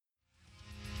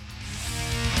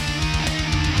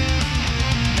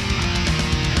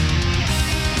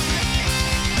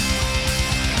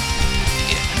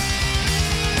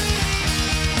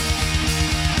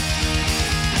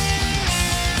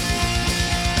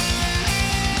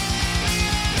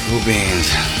Cool beans.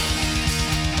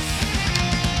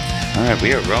 All right,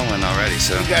 we are rolling already,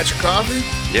 so. You got your coffee?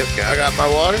 Yep, I got my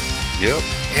water? Yep.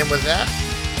 And with that,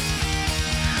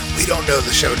 we don't know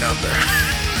the show number.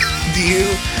 Do you?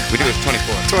 We do it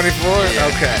 24. 24? Yeah.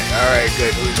 Okay. All right,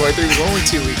 good. 23 was only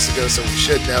 2 weeks ago, so we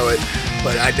should know it,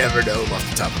 but I never know off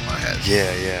the top of my head.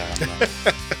 Yeah.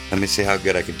 Let me see how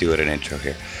good I can do at an intro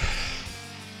here.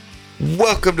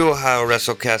 Welcome to Ohio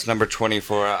WrestleCast number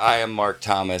 24. I am Mark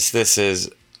Thomas. This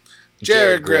is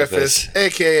Jared Griffiths,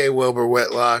 a.k.a. Wilbur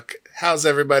Whitlock. How's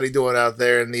everybody doing out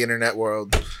there in the internet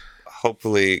world?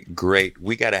 Hopefully great.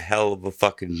 We got a hell of a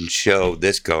fucking show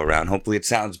this go around. Hopefully it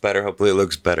sounds better. Hopefully it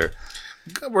looks better.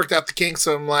 I worked out the kinks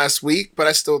some last week, but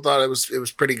I still thought it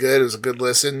was pretty good. It was a good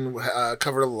listen.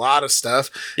 Covered a lot of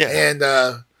stuff. Yeah. And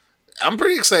I'm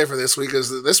pretty excited for this week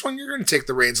because this one you're going to take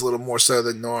the reins a little more so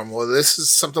than normal. This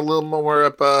is something a little more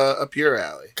up your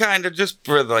alley. Kind of just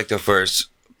for like the first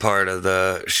part of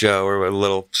the show or a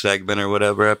little segment or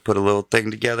whatever. I put a little thing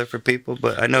together for people,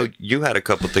 but I know you had a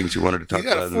couple things you wanted to talk about.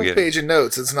 You got about. a full page of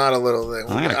notes. It's not a little thing.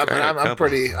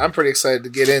 I'm pretty excited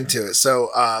to get into it. So,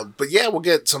 but yeah, we'll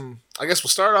get some. I guess we'll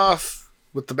start off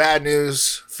with the bad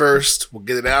news first. We'll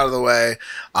get it out of the way.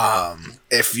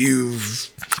 If you've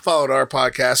followed our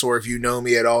podcast or if you know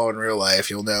me at all in real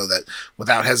life, you'll know that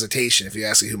without hesitation, if you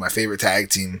ask me who my favorite tag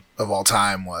team of all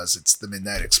time was, it's the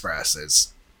Midnight Express.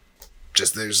 It's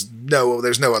just there's no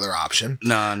other option.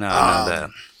 No, I know that.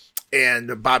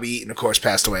 And Bobby Eaton, of course,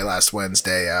 passed away last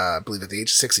Wednesday, I believe at the age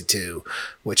of 62,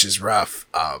 which is rough.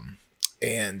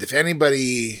 And if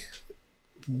anybody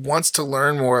wants to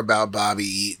learn more about Bobby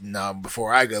Eaton,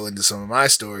 before I go into some of my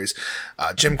stories,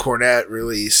 Jim Cornette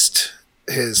released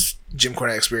his Jim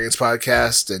Cornette Experience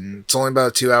podcast, and it's only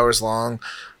about 2 hours long.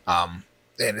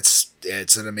 And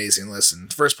it's an amazing listen.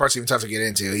 The first part's even tough to get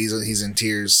into. He's in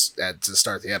tears to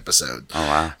start the episode.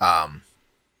 Oh wow!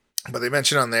 But they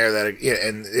mentioned on there that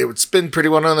and it's been pretty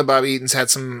well known that Bobby Eaton's had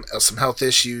some health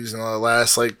issues in the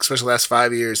last especially the last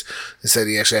 5 years. They said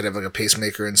he actually had to have a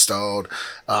pacemaker installed.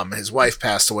 His wife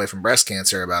passed away from breast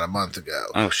cancer about a month ago.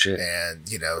 Oh shit!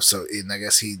 And I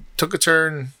guess he took a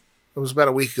turn. It was about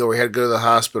a week ago where he had to go to the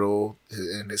hospital,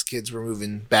 and his kids were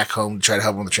moving back home to try to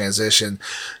help him with the transition.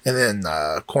 And then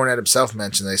Cornette himself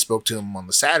mentioned they spoke to him on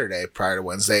the Saturday prior to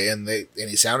Wednesday, and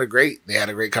he sounded great. They had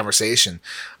a great conversation.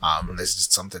 There's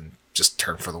just something just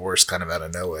turned for the worse kind of out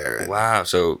of nowhere. Wow.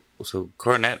 So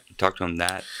Cornette talked to him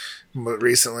that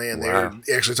recently, and wow.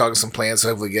 They were actually talking some plans to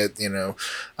hopefully get the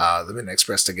Midnight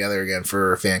Express together again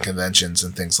for fan conventions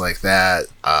and things like that.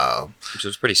 Which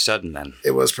was pretty sudden then.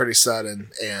 It was pretty sudden,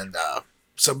 and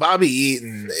so Bobby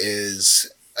Eaton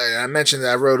is. I mentioned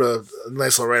that I wrote a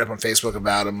nice little write up on Facebook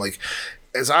about him. Like,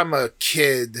 as I'm a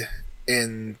kid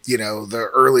in the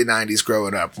early '90s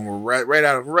growing up, when we're right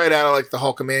out of like the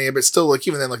Hulkamania, but still like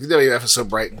even then like the WWF was so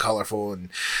bright and colorful, and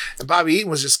Bobby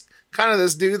Eaton was just kind of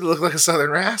this dude that looked like a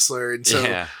Southern wrestler, and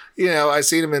so I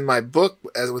seen him in my book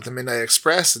with the Midnight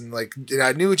Express, and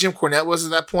I knew who Jim Cornette was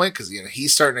at that point because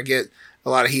he's starting to get a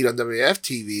lot of heat on WWF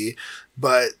TV,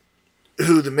 but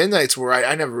who the Midnights were,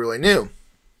 I never really knew.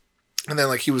 And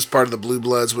then he was part of the Blue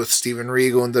Bloods with Steven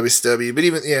Regal and WCW, but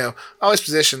even always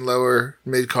positioned lower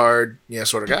mid card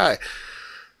sort of guy.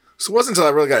 So it wasn't until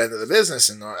I really got into the business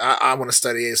and I want to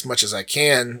study as much as I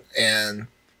can, and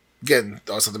again,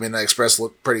 also the Midnight Express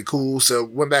looked pretty cool, so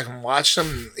went back and watched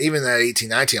them. Even at 18,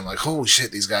 19, I'm like, holy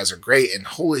shit, these guys are great, and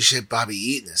holy shit, Bobby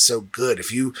Eaton is so good.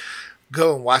 If you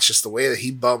go and watch just the way that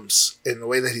he bumps and the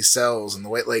way that he sells and the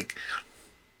way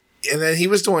and then he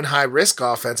was doing high risk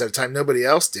offense at a time nobody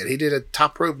else did. He did a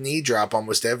top rope knee drop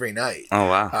almost every night. Oh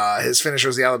wow! His finisher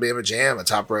was the Alabama Jam, a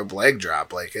top rope leg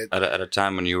drop. At a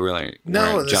time when you really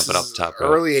weren't jumping off the top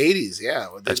rope. Early '80s, yeah.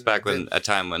 That's back when a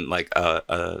time when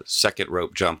a second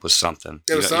rope jump was something.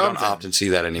 It was something. You don't often see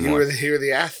that anymore. He were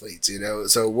the athletes,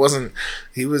 So it wasn't.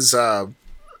 He was. I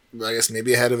guess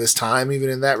maybe ahead of his time,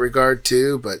 even in that regard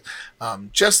too. But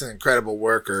just an incredible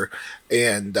worker,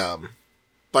 and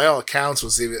by all accounts,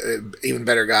 was even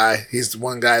better guy. He's the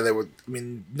one guy that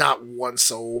not one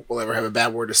soul will ever have a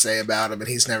bad word to say about him, and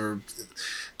he's never.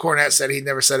 Cornette said he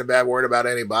never said a bad word about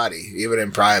anybody, even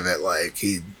in private.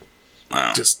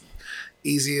 Just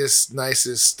easiest,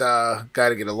 nicest guy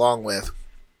to get along with.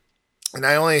 And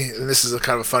this is a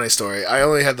kind of a funny story, I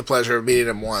only had the pleasure of meeting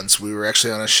him once. We were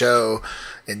actually on a show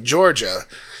in Georgia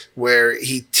where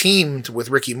he teamed with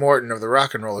Ricky Morton of the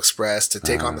Rock and Roll Express to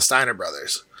take on the Steiner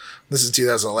Brothers. This is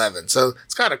 2011. So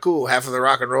it's kind of cool. Half of the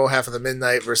Rock and Roll, half of the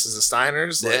Midnight versus the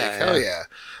Steiners. Hell yeah.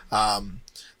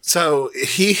 So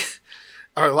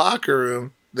our locker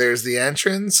room, there's the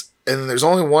entrance, and there's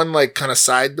only one like kind of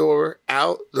side door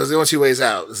out. Those are the only two ways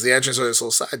out. It's the entrance or this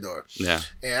little side door. Yeah.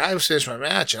 And I was finished my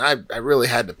match, and I really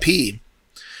had to pee,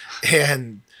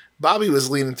 and Bobby was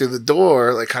leaning through the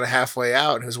door, like kind of halfway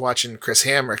out, and he was watching Chris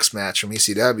Hamrick's match from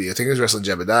ECW. I think he was wrestling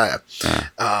Jebediah.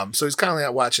 So he's kind of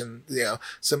like watching,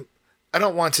 some. I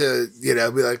don't want to, be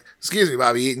like, excuse me,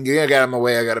 Bobby Eaton, I got in my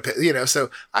way, I got to pay, so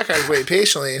I kind of wait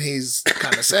patiently, and he's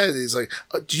kind of said, he's like,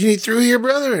 oh, do you need through here,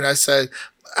 brother? And I said,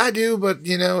 I do, but,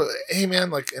 hey, man,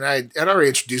 like, and I'd already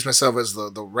introduced myself as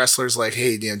the wrestlers, like,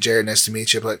 hey, Jared, nice to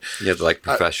meet you, but. You have, like,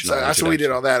 professional So we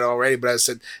did all that already, but I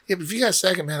said, yeah, but if you got a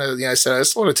second, man, I said, I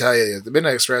just want to tell you, the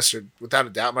Midnight Express are, without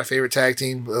a doubt, my favorite tag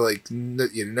team, like,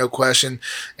 no question,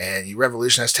 and you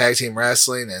revolutionized tag team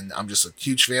wrestling, and I'm just a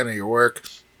huge fan of your work.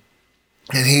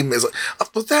 And he was like, oh,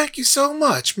 well, thank you so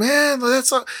much, man.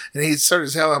 That's all. And he started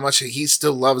to tell how much he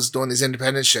still loves doing these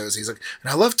independent shows. He's like, and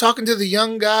I love talking to the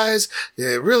young guys.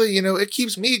 It really, it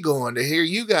keeps me going to hear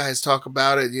you guys talk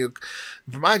about it.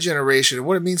 For my generation and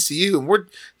what it means to you. And we're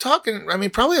talking, I mean,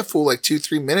 probably a full like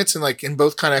 2-3 minutes and like in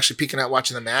both kind of actually peeking out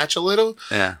watching the match a little.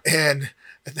 Yeah. And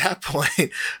at that point,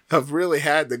 I've really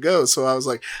had to go. So I was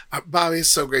like, Bobby, it's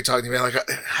so great talking to you, man. Like,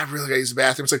 I really got to use the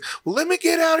bathroom. It's like, well, let me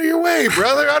get out of your way,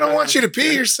 brother. I don't want you to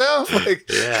pee yourself. Like,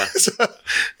 yeah. So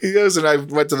he goes, and I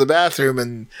went to the bathroom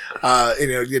and,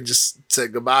 just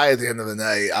said goodbye at the end of the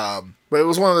night. But it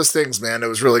was one of those things, man. It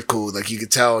was really cool. Like, you could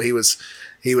tell he was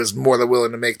more than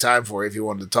willing to make time for you if you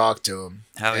wanted to talk to him.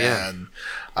 Hell yeah. And,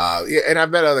 and I've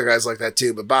met other guys like that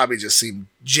too, but Bobby just seemed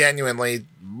genuinely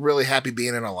really happy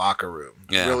being in a locker room.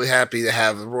 Yeah. Really happy to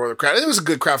have a royal crowd. It was a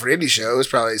good crowd for an indie show. It was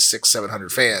probably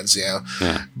 600-700 fans,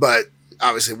 Yeah. But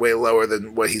obviously way lower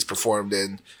than what he's performed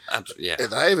in at the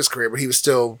height of his career, but he was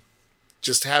still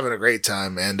just having a great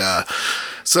time. And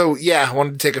so, yeah, I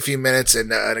wanted to take a few minutes.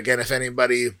 And again, if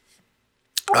anybody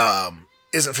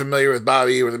isn't familiar with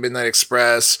Bobby or the Midnight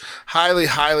Express, highly,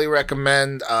 highly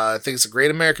recommend. I think it's a Great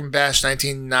American Bash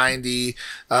 1990,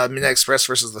 Midnight Express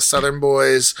versus the Southern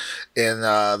Boys. In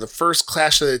the first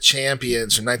Clash of the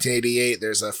Champions from 1988,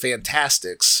 there's a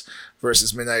Fantastics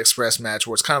versus Midnight Express match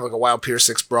where it's kind of like a Wild Pier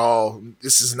 6 brawl.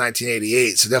 This is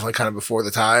 1988, so definitely kind of before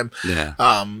the time. Yeah.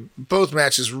 Both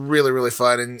matches really, really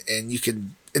fun, and you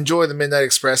can enjoy the Midnight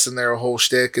Express and their whole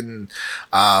shtick, and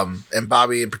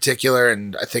Bobby in particular.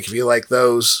 And I think if you like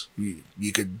those,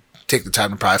 you could take the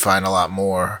time to probably find a lot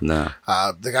more. No.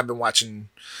 I think I've been watching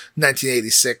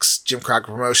 1986 Jim Crockett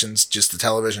Promotions, just the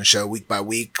television show week by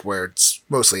week, where it's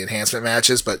mostly enhancement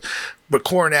matches, but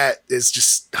Cornette is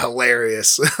just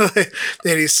hilarious. And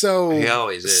he's He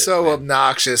always is, so man.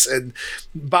 obnoxious. And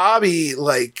Bobby,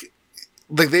 I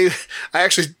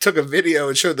actually took a video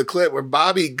and showed the clip where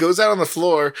Bobby goes out on the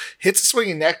floor, hits a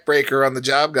swinging neck breaker on the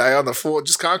job guy on the floor,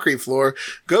 just concrete floor,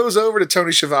 goes over to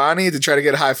Tony Schiavone to try to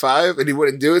get a high five, and he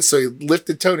wouldn't do it, so he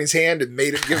lifted Tony's hand and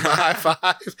made him give him a high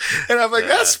five. And I'm like,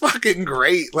 that's fucking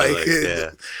great.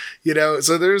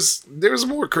 So there's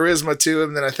more charisma to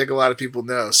him than I think a lot of people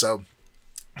know. So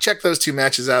check those two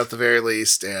matches out at the very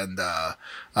least, and I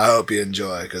hope you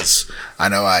enjoy, because I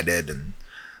know I did, and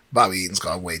Bobby Eaton's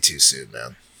gone way too soon,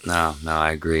 man. No,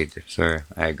 I agree, sir.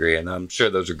 I agree, and I'm sure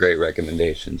those are great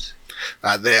recommendations.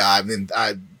 I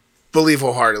believe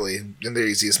wholeheartedly in their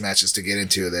easiest matches to get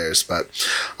into of theirs. But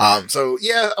so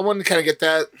yeah, I wanted to kind of get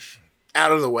that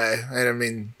out of the way. And I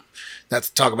mean, not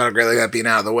to talk about it greatly, that being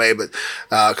out of the way, but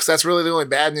because that's really the only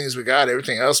bad news we got.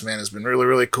 Everything else, man, has been really,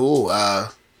 really cool.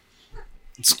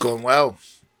 It's going well.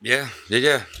 Yeah.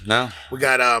 No. We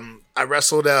got I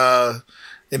wrestled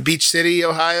in Beach City,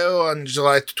 Ohio on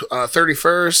July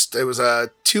 31st. It was a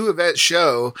 2-event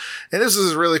show, and this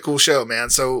is a really cool show, man.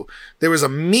 So there was a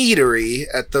meadery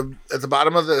at the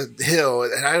bottom of the hill,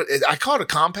 and I call it a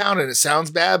compound, and it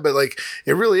sounds bad, but like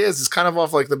it really is. It's kind of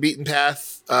off like the beaten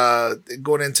path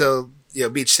going into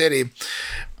Beach City,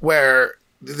 where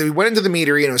we went into the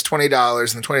meadery and it was $20,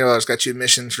 and the $20 got you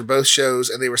admission for both shows,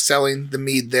 and they were selling the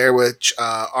mead there, which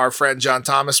our friend John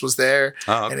Thomas was there,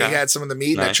 and he had some of the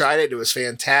mead, and I tried it. It was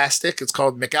fantastic. It's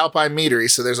called McAlpine Meadery,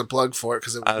 so there's a plug for it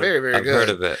because it was very, very good. I've heard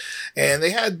of it. And they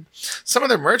had some of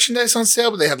their merchandise on sale,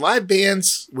 but they had live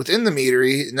bands within the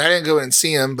meadery, and I didn't go in and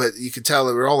see them, but you could tell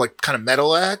they were all like kind of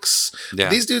metal acts. Yeah.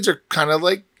 These dudes are kind of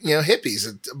like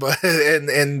hippies, but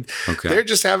and they're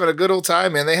just having a good old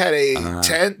time, man. They had a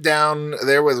tent down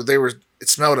there where it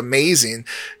smelled amazing,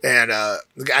 and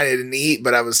the guy didn't eat,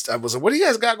 but I was like, what do you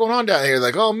guys got going on down here?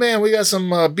 Like, oh man, we got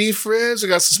some beef ribs, we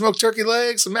got some smoked turkey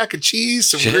legs, some mac and cheese,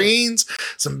 some greens,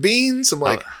 some beans. I'm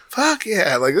like, fuck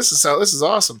yeah, like this is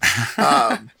awesome.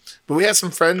 But we had some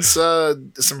friends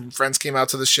came out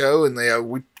to the show, and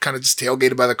we kind of just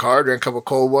tailgated by the car, drank a couple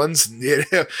cold ones, and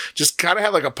just kind of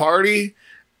had like a party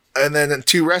and then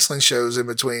 2 wrestling shows in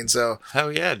between. So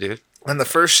Hell yeah, dude. on the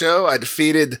first show, I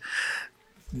defeated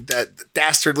that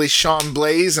dastardly Sean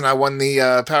Blaze, and I won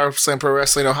the Power Slam Pro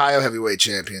Wrestling Ohio Heavyweight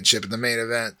Championship in the main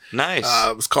event. Nice.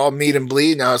 It was called Meet and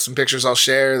Bleed. Now some pictures I'll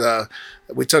share.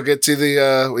 We took it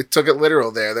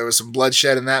literal there. There was some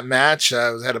bloodshed in that match.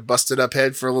 I had a busted up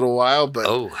head for a little while,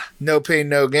 but no pain,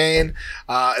 no gain.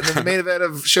 And then the main event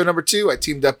of show number 2, I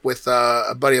teamed up with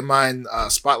a buddy of mine,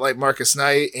 Spotlight Marcus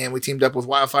Knight, and we teamed up with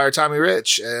Wildfire Tommy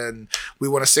Rich, and we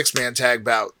won a 6-man tag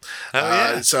bout. Hell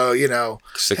yeah. So, you know,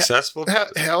 Successful?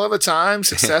 hell of a time,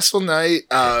 successful night.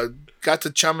 Got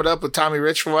to chum it up with Tommy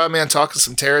Rich for a while, man, talking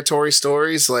some territory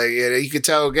stories. Like, you could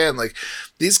tell again, like,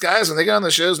 these guys, when they get on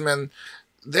the shows, man,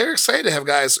 they're excited to have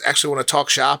guys actually want to talk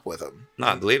shop with them. No,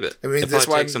 I believe it. I mean, that's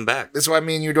why takes them back. That's why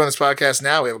me and you are doing this podcast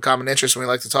now. We have a common interest and we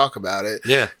like to talk about it.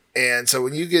 Yeah. And so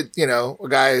when you get, you know, a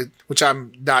guy, which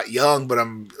I'm not young, but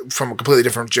I'm from a completely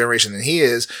different generation than he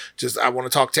is, just I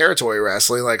want to talk territory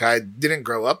wrestling. Like, I didn't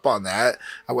grow up on that.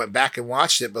 I went back and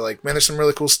watched it, but like, man, there's some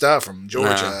really cool stuff from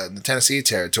Georgia and the Tennessee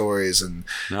territories. And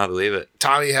no, I believe it.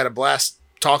 Tommy had a blast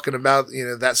talking about, you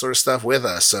know, that sort of stuff with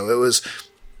us. So it was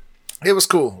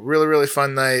cool. Really, really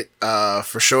fun night,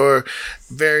 for sure.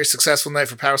 Very successful night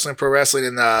for Power Slam Pro Wrestling.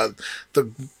 And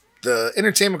the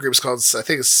entertainment group is called, I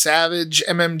think it's Savage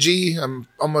MMG. I'm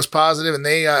almost positive. And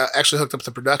they actually hooked up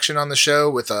the production on the show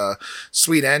with a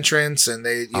sweet entrance. And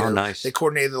they, nice. They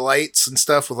coordinated the lights and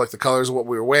stuff with like the colors of what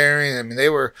we were wearing. I mean, they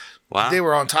were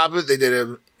on top of it. They did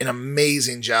an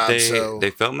amazing job. They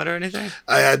film it or anything?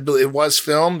 I believe it was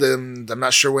filmed, and I'm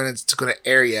not sure when it's going to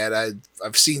air yet.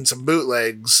 I've seen some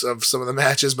bootlegs of some of the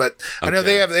matches, but I know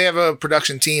they have a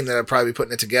production team that will probably be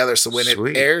putting it together. So when it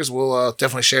airs, we'll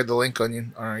definitely share the link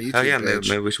on our YouTube page.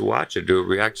 Maybe we should watch it, do a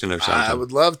reaction or something. I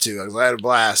would love to. I had a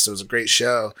blast. It was a great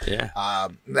show. Yeah.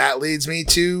 That leads me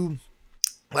to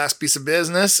last piece of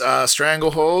business,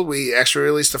 Stranglehold. We actually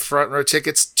released the front row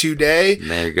tickets today.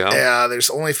 There you go. There's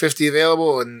only 50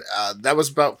 available, and that was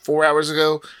about 4 hours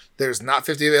ago. There's not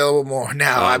 50 available more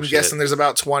now. I'm guessing there's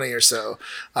about 20 or so.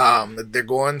 They're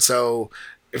going. So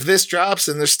if this drops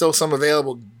and there's still some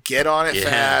available, get on it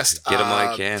fast. Get them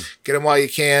while you can. Get them while you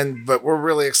can. But we're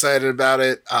really excited about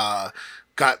it.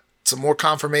 Got some more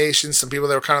confirmations. Some people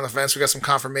that were kind of on the fence, we got some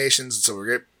confirmations. So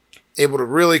we're able to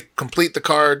really complete the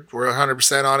card. We're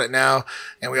 100% on it now,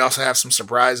 and we also have some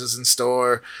surprises in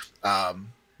store.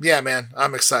 Yeah, man,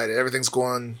 I'm excited. Everything's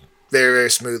going very,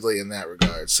 very smoothly in that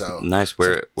regard. So nice.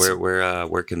 Where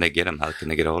can they get them? How can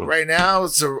they get a hold of them? Right now,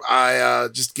 so I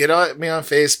just get at me on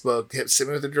Facebook, send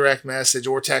me with a direct message,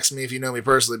 or text me if you know me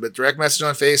personally. But direct message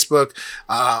on Facebook.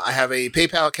 I have a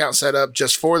PayPal account set up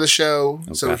just for the show.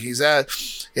 Okay. So if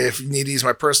you need to use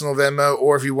my personal Venmo,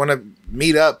 or if you want to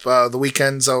meet up, the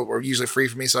weekends are usually free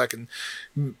for me, so I can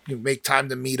make time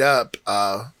to meet up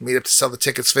to sell the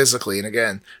tickets physically. And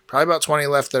again, probably about 20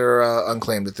 left that are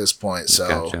unclaimed at this point. So.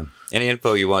 Gotcha. Any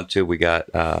info you want to, we got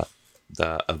the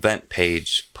event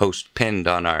page pinned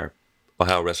on our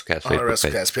Ohio WrestleCast Facebook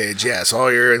WrestleCast page. Yeah, so all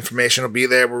your information will be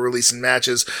there. We're releasing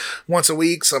matches once a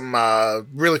week. Some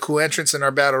really cool entrants in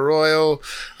our Battle Royal.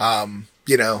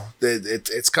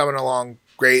 It's coming along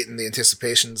great, and the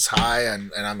anticipation's high,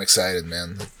 and I'm excited,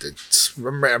 man.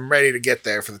 I'm ready to get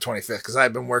there for the 25th because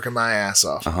I've been working my ass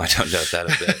off. Oh, I don't doubt that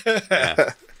a bit.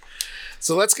 Yeah.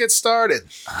 So let's get started.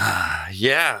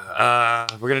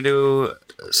 We're going to do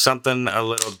something a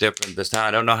little different this time. I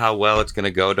don't know how well it's going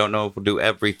to go. Don't know if we'll do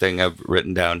everything I've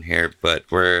written down here, but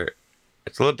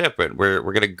it's a little different. We're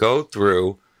going to go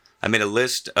through, I made a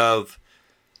list of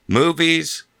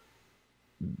movies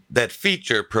that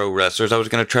feature pro wrestlers. I was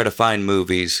going to try to find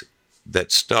movies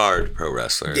that starred pro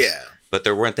wrestlers. Yeah. But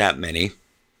there weren't that many.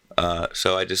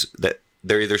 So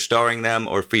they're either starring them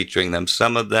or featuring them.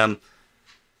 Some of them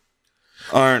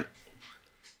aren't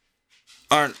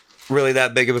really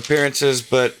that big of appearances,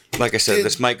 but like I said,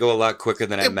 this might go a lot quicker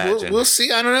than I imagined. We'll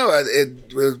see. I don't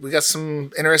know. We got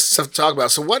some interesting stuff to talk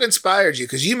about. So what inspired you?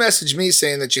 Because you messaged me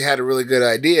saying that you had a really good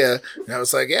idea, and I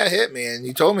was like, yeah, hit me. And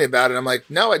you told me about it. I'm like,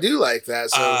 no, I do like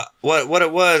that. So what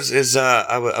it was is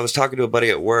I was talking to a buddy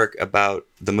at work about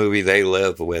the movie They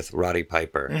Live with Roddy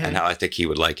Piper, mm-hmm. and how I think he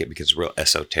would like it because it's real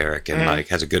esoteric and like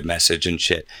has a good message and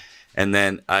shit. And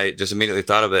then I just immediately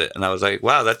thought of it, and I was like,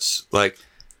 wow, that's like,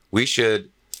 we should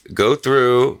go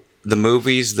through the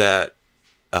movies that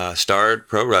starred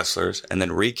pro wrestlers and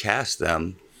then recast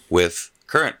them with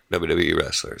current WWE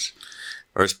wrestlers,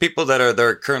 or as people that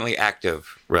are currently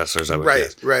active wrestlers. I would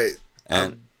guess. Right.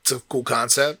 And it's a cool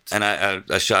concept. And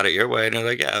I shot it your way, and I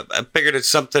was like, yeah, I figured it's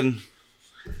something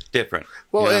different.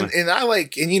 Well, You know? and I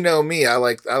like, and you know me, I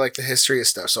like the history of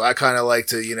stuff. So I kind of like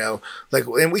to, like,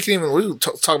 and we can even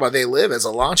talk about They Live as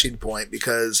a launching point,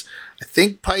 because I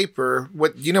think Piper,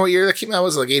 what year that came out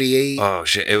was, like 88. Oh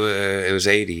shit! It was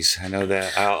 80s. I know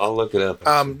that. I'll look it up.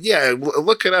 Yeah,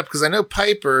 look it up, because I know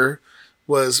Piper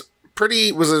was a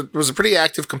pretty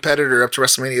active competitor up to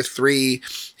WrestleMania 3.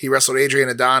 He wrestled Adrian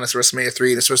Adonis at WrestleMania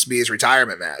 3. It's supposed to be his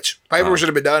retirement match. Piper should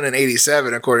have been done in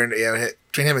 87, according to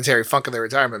between him and Terry Funk in their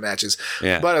retirement matches.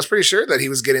 Yeah. But I was pretty sure that he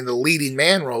was getting the leading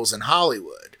man roles in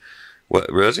Hollywood.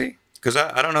 What, was he? Because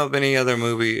I don't know of any other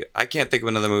movie. I can't think of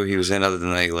another movie he was in other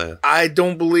than They Live. I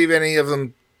don't believe any of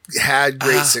them had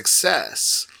great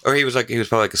success. Or he was probably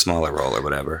like a smaller role or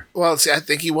whatever. Well, see, I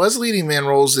think he was leading man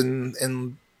roles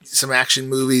in some action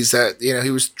movies that,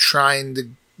 he was trying to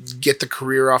get the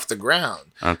career off the ground.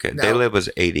 Okay. Now, They Live was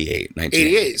 88.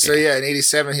 88. So yeah, in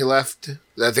 87 he left.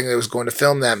 I think they was going to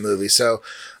film that movie. So,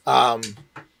 and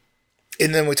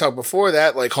then we talked before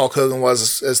that, like Hulk Hogan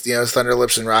was as Thunder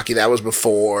Lips and Rocky. That was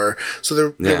before.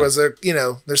 So there was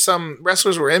there's some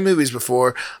wrestlers were in movies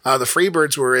before. The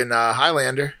Freebirds were in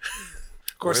Highlander.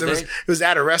 Of course, it was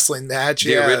at a wrestling match.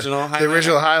 The original Highlander? The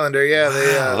original Highlander,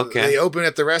 yeah. Wow, They open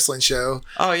at the wrestling show.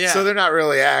 Oh, yeah. So they're not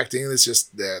really acting. It's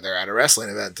just they're at a wrestling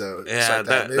event to yeah,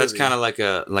 that's kind of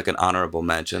like an honorable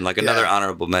mention. Like another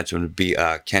honorable mention would be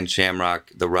Ken Shamrock,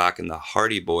 The Rock, and the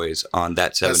Hardy Boys on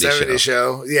That 70s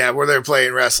show. Yeah, where they're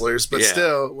playing wrestlers, but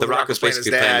still, The Rock was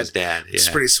basically playing his dad. Yeah. It's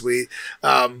pretty sweet.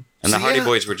 And the Hardy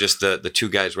Boys were just the two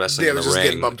guys wrestling in the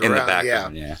ring in the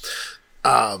background. Yeah.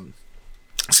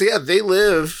 So yeah, They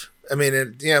Live. I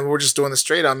mean, we're just doing the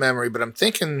straight on memory, but I'm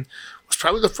thinking was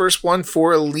probably the first one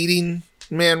for a leading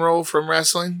man role from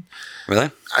wrestling.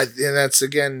 Really? And that's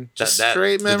again just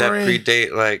straight memory. Did that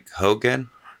predate like Hogan?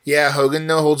 Yeah, Hogan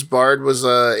No Holds Barred was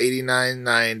 89,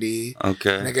 90.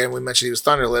 Okay. And again, we mentioned he was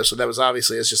Thunder Lips, so that was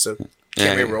obviously it's just a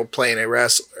cameo role playing a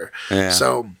wrestler. Yeah.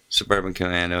 So Suburban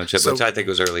Commando, which I think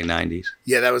was early 90s.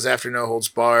 Yeah, that was after No Holds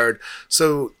Barred.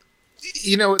 So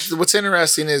what's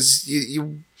interesting is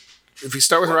you if you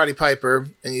start with Roddy Piper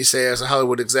and you say as a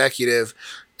Hollywood executive,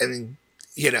 and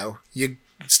you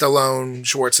Stallone,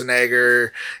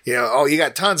 Schwarzenegger, you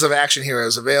got tons of action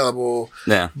heroes available.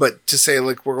 Yeah. But to say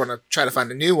like we're going to try to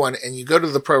find a new one, and you go to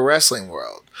the pro wrestling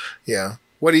world,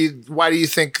 why do you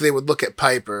think they would look at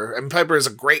Piper? I mean, Piper is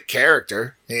a great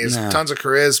character. He has tons of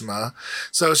charisma.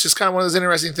 So it's just kind of one of those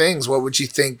interesting things. What would you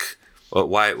think? Well,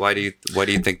 why do you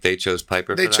think they chose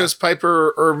Piper? They chose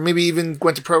Piper, or maybe even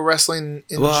went to pro wrestling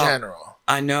in general.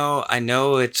 I know. I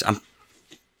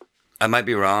might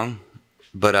be wrong,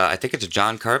 but I think it's a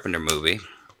John Carpenter movie.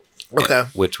 Okay.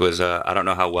 Which was I don't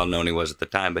know how well known he was at the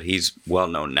time, but he's well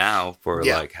known now for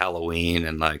like Halloween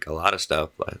and like a lot of stuff.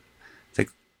 But I think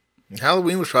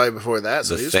Halloween was probably before that.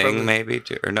 So The Thing, maybe,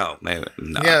 too, or no, maybe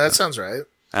no. Yeah, that sounds right.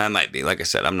 I might be. Like I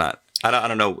said, I'm not. I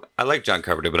don't know. I like John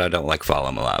Carpenter, but I don't like follow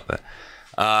him a lot. But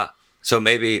so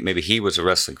maybe he was a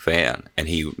wrestling fan, and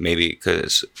he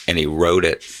wrote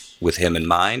it with him in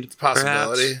mind.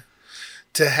 Possibility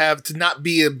to not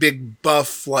be a big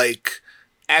buff like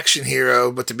action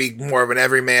hero, but to be more of an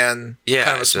everyman,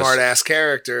 kind of a smart ass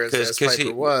character as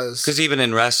Piper was. Because even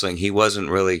in wrestling, he wasn't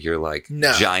really your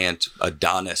giant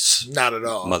Adonis, not at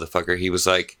all, motherfucker. He was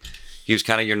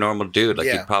kind of your normal dude. Like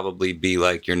he'd probably be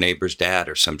like your neighbor's dad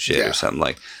or some shit or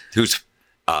something who's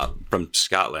from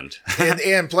Scotland.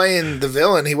 and playing the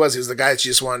villain, he was the guy that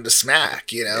you just wanted to smack.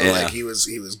 Like he was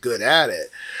good at it.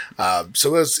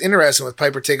 So it was interesting with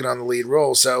Piper taking on the lead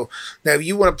role. So now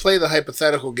you want to play the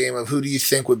hypothetical game of who do you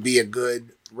think would be a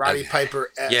good Roddy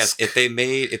Piper-esque. Yes, if they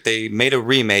made a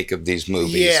remake of these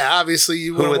movies. Yeah, obviously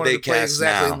you wouldn't want to play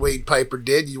exactly the way Piper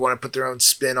did. You want to put their own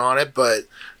spin on it, but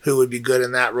who would be good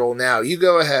in that role now? You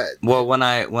go ahead. Well, when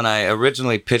I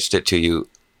originally pitched it to you,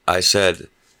 I said,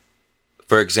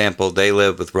 for example, They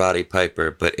Live with Roddy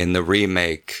Piper, but in the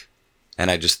remake,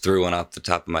 and I just threw one off the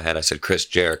top of my head, I said Chris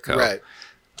Jericho. Right.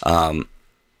 And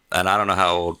I don't know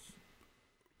how old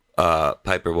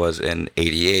Piper was in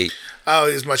 88. Oh,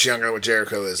 he was much younger than what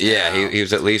Jericho is now. Yeah, he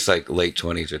was at least like late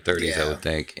 20s or 30s, I would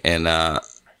think. And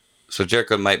so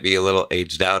Jericho might be a little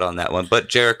aged out on that one, but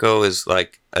Jericho is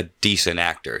like a decent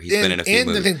actor. He's been in a few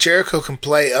movies. And I think Jericho can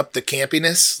play up the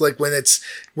campiness, like when it's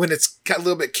a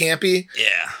little bit campy.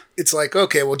 Yeah. It's like,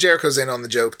 okay, well, Jericho's in on the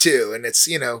joke too, and it's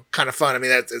kind of fun. I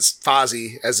mean, that's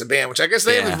Fozzy as a band, which I guess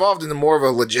they have evolved into more of a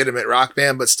legitimate rock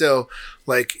band, but still,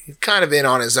 like, kind of in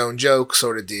on his own joke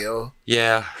sort of deal.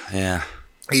 Yeah.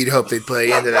 You'd hope they'd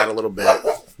play into that a little bit.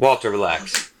 Walter,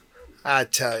 relax. I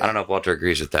tell you. I don't know if Walter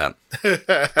agrees with that.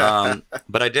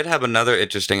 But I did have another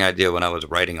interesting idea when I was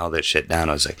writing all this shit down.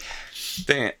 I was like,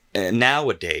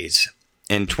 nowadays,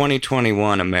 in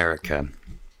 2021 America,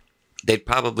 they'd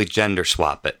probably gender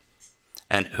swap it.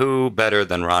 And who better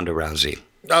than Ronda Rousey?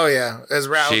 Oh yeah, as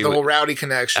the whole Rowdy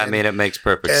connection. I mean, it makes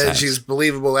perfect and sense. She's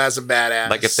believable as a badass.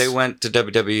 Like if they went to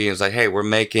WWE and was like, "Hey, we're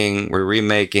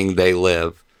remaking They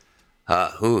Live.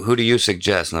 Who do you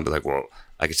suggest?" And I'd be like, "Well,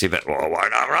 I could see that. Well, why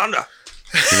not Ronda?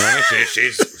 You know what I mean?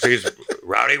 She's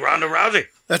Rowdy Ronda Rousey."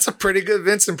 That's a pretty good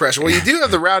Vince impression. Well, you do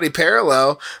have the Rowdy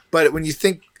parallel, but when you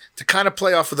think to kind of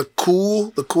play off of the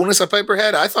coolness of Piper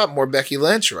had, I thought more Becky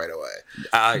Lynch right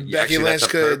away. Becky Lynch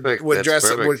could be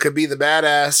the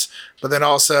badass, but then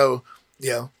also,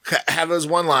 have those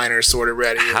one-liners sort of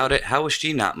ready. How was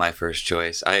she not my first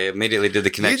choice? I immediately did the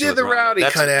connection. You did the Rowdy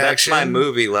connection. That's my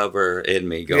movie lover in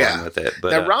me going with it.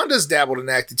 But now Ronda's dabbled in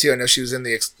acting too. I know she was in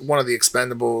one of the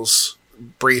Expendables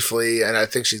briefly, and I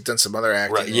think she's done some other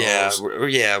acting.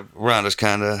 Yeah, Ronda's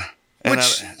kind of. And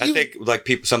I think like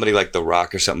somebody like The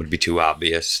Rock or something would be too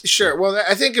obvious. Sure. Well,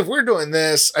 I think if we're doing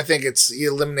this, I think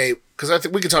you eliminate, because I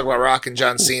think we could talk about Rock and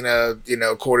John Cena,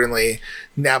 accordingly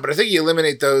now. But I think you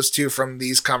eliminate those two from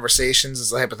these conversations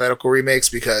as hypothetical remakes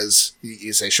because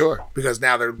you say sure because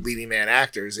now they're leading man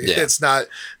actors. Yeah. It's not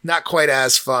quite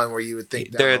as fun where you would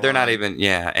think they're not even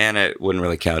and it wouldn't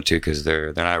really count too because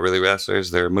they're not really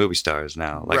wrestlers. They're movie stars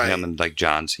now, like him and like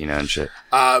John Cena and shit.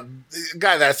 A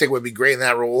guy that I think would be great in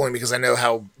that role, only because I know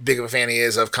how big of a fan he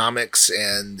is of comics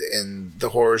and the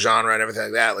horror genre and everything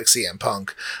like that. Like CM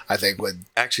Punk, I think would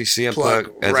actually CM Punk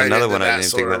as another one I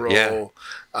didn't think about.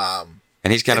 Yeah,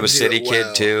 and he's kind of a city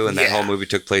kid too, and that whole movie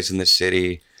took place in the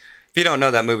city. If you don't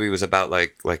know, that movie was about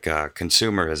like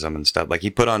consumerism and stuff. Like he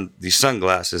put on these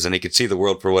sunglasses and he could see the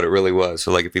world for what it really was.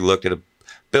 So like if he looked at a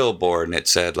billboard and it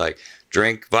said like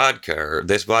drink vodka or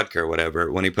this vodka or whatever,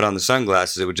 when he put on the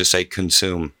sunglasses, it would just say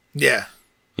consume. Yeah.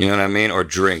 You know what I mean? Or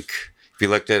drink. If you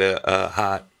looked at a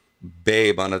hot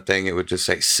babe on a thing, it would just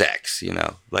say sex,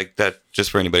 like that,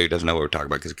 just for anybody who doesn't know what we're talking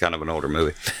about, because it's kind of an older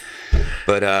movie.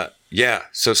 But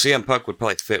so CM Punk would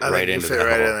probably fit right into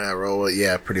that role.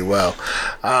 Yeah, pretty well.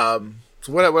 So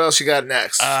what else you got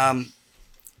next?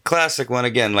 Classic one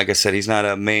again. Like I said, he's not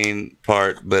a main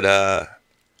part, but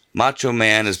Macho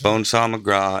Man is Bonesaw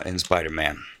McGraw in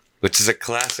Spider-Man, which is a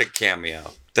classic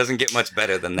cameo. Doesn't get much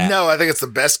better than that. No, I think it's the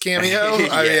best cameo. Yeah.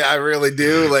 I mean, I really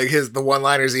do. Like the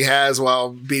one-liners he has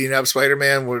while beating up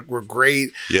Spider-Man were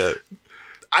great. Yeah.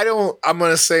 I'm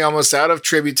going to say almost out of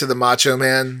tribute to the Macho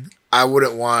Man, I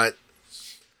wouldn't want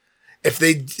if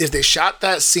they shot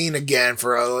that scene again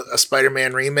for a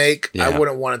Spider-Man remake, I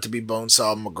wouldn't want it to be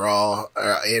Bonesaw McGraw.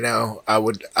 I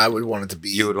would want it to be.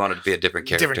 You would want it to be a different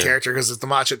character. Different character because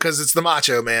it's the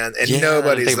Macho Man, and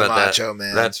nobody's the Macho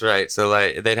Man. That's right. So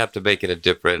like they'd have to make it a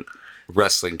different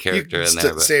wrestling character in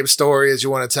there. Same story as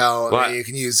you want to tell. I mean, you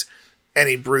can use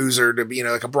any bruiser to be,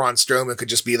 like a Braun Strowman could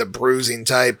just be the bruising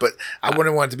type, but I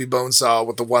wouldn't want it to be Bonesaw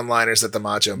with the one-liners that the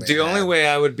Macho Man The only way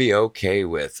I would be okay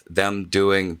with them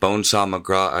doing Bonesaw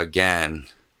McGraw again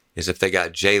is if they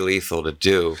got Jay Lethal to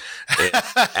do it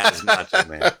as Macho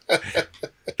Man.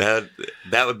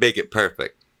 That would make it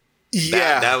perfect.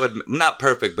 Yeah. That would, not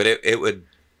perfect, but it would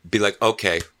be like,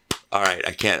 okay, all right,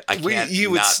 I can't.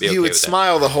 You would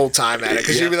smile the whole time at it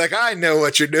because you'd be like, I know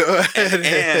what you're doing,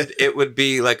 and it would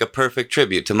be like a perfect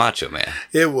tribute to Macho Man.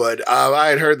 It would. I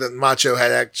had heard that Macho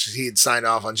he'd signed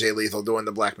off on Jay Lethal doing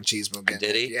the Black Machismo game.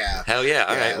 Did he? Yeah. Hell yeah!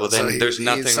 All right. Well, then there's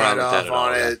nothing wrong with that at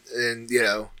all. And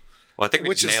well, I think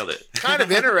we nailed it. Kind of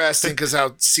interesting because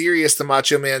how serious the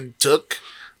Macho Man took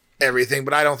everything,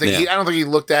 but I don't think he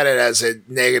looked at it as a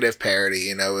negative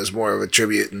parody. It was more of a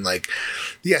tribute, and like,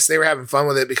 yes, they were having fun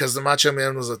with it because the Macho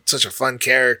Man was such a fun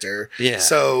character. Yeah.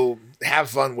 So have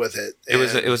fun with it. It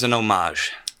was an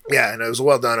homage. Yeah, and it was a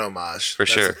well done homage. For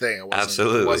sure. That's the thing.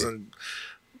 Absolutely. It wasn't.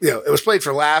 It was played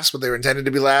for laughs, but they were intended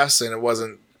to be laughs, and it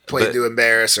wasn't played to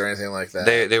embarrass or anything like that.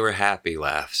 They were happy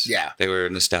laughs. Yeah. They were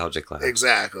nostalgic laughs.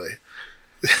 Exactly.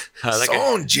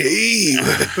 Sonjay,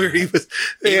 where he was,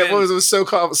 what was it?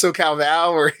 SoCal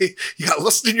Val, where you got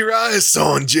lust in your eyes,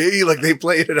 Sonjay. Like they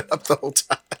played it up the whole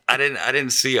time. I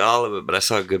didn't see all of it, but I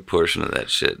saw a good portion of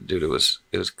that shit, dude. It was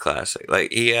classic.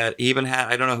 Like he even had,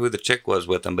 I don't know who the chick was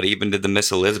with him, but he even did the Miss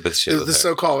Elizabeth shit. It was the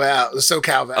SoCal Val. Oh,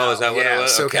 is that what it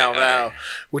was? SoCal Val. Right.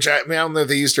 Which I don't know if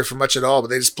they used her for much at all, but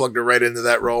they just plugged her right into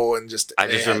that role and just. I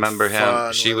just remember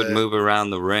him. She would move around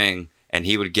the ring. And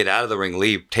he would get out of the ring,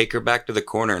 leave, take her back to the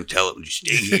corner, and tell him,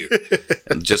 "Stay here,"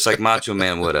 and just like Macho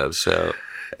Man would have. So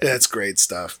That's great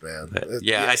stuff, man.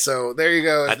 But, so there you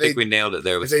go. I think we nailed it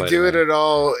there. If With they do it Spider-Man. at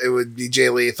all, it would be Jay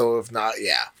Lethal. If not,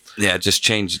 yeah. Yeah, just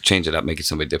change it up, make it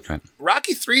somebody different.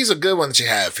 Rocky 3 is a good one that you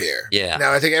have here. Yeah.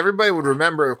 Now, I think everybody would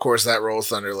remember, of course, that role,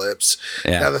 Thunder Lips.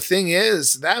 Yeah. Now, the thing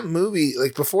is, that movie,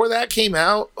 like before that came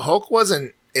out, Hulk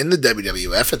wasn't in the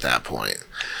WWF at that point.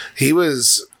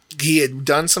 He had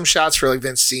done some shots for like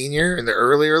Vince Sr. in the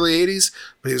early 80s,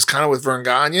 but he was kind of with Vern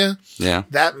Gagne. Yeah.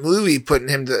 That movie putting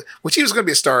him to, which he was going to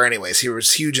be a star anyways. He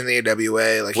was huge in the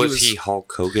AWA. Like was he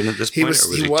Hulk Hogan at this point?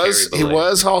 He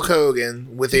was Hulk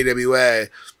Hogan with AWA.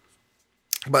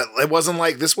 But it wasn't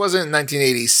like, this wasn't in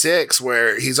 1986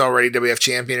 where he's already WWF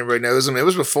champion, everybody knows him. It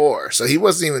was before. So he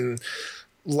wasn't even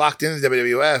locked into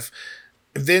WWF.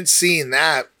 Vince seeing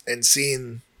that and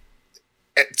seeing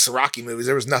it's Rocky movies,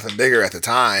 there was nothing bigger at the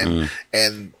time.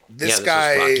 And this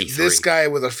guy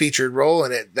with a featured role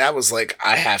in it, that was like,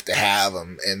 I have to have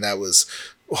him. And that was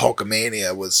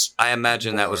Hulkamania was. I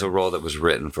imagine that was a role that was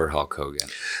written for Hulk Hogan.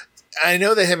 I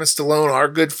know that him and Stallone are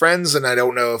good friends, and I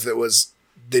don't know if it was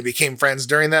they became friends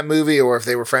during that movie or if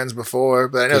they were friends before,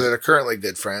 but I know that they're currently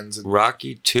good friends.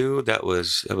 Rocky 2, that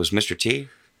was Mr. T?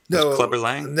 No, Clubber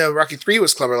Lang? No, Rocky 3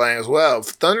 was Clubber Lang as well.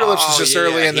 Thunder Lips was just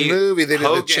early in the movie. They did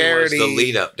Hogan the charity. Was the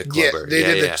lead up to Clubber.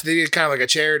 Yeah, they did kind of like a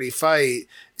charity fight.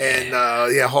 And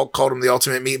Hulk called him the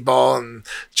ultimate meatball and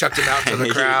chucked him out to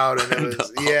the crowd. And it was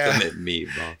ultimate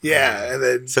meatball. Yeah, and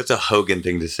then such a Hogan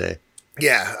thing to say.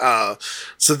 Yeah,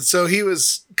 so he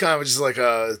was kind of just like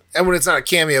and when it's not a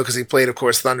cameo because he played, of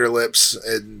course, Thunder Lips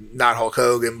and not Hulk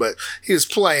Hogan, but he was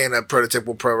playing a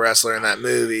prototypical pro wrestler in that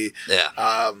movie.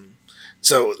 Yeah.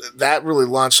 So that really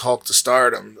launched Hulk to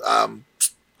stardom.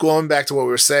 Going back to what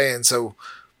we were saying, so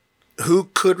who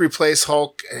could replace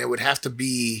Hulk? And it would have to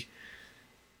be.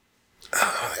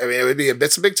 It would be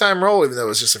it's a big time role, even though it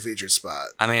was just a featured spot.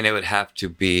 I mean, it would have to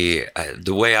be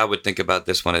the way I would think about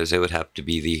this one is it would have to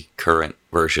be the current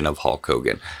version of Hulk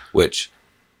Hogan, which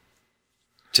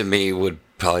to me would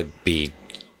probably be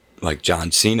like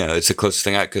John Cena. It's the closest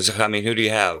thing because I mean, who do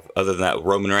you have other than that?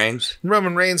 Roman Reigns.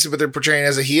 Roman Reigns, but they're portraying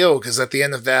as a heel because at the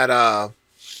end of that.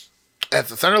 At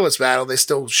the Thunder Lips battle, they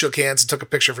still shook hands and took a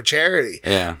picture for charity.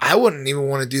 Yeah. I wouldn't even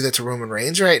want to do that to Roman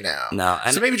Reigns right now. No.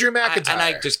 So maybe Drew McIntyre.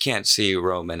 I just can't see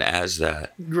Roman as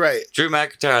that. Right. Drew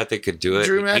McIntyre, I think, could do it.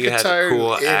 Drew McIntyre. He has a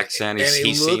cool accent.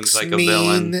 He seems like a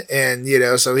villain.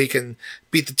 And, so he can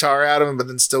beat the tar out of him, but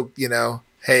then still,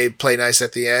 hey, play nice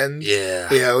at the end. Yeah.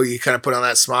 You kind of put on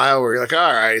that smile where you're like,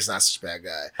 all right, he's not such a bad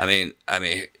guy. I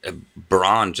mean,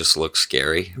 Braun just looks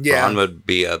scary. Yeah. Braun would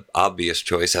be an obvious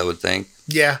choice, I would think.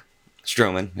 Yeah.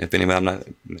 Strowman, if anybody,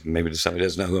 maybe somebody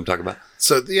doesn't know who I'm talking about.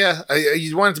 So yeah,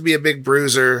 you want it to be a big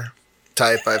bruiser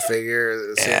type. I figure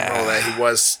the same role that he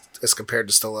was as compared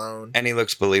to Stallone, and he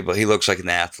looks believable. He looks like an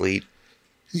athlete.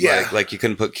 Yeah, like you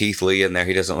couldn't put Keith Lee in there.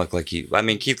 He doesn't look like he. I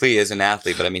mean, Keith Lee is an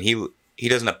athlete, but I mean he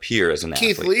doesn't appear as an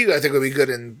athlete. Keith Lee, I think, would be good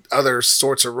in other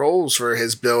sorts of roles for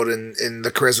his build and in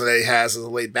the charisma that he has, as a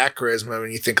laid back charisma.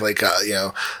 When you think like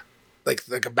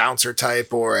like a bouncer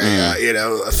type or a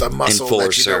muscle Enforcer.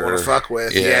 that you don't want to fuck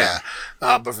with. Yeah.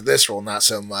 But for this role, not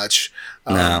so much.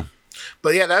 No.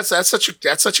 But yeah, that's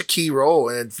such a key role.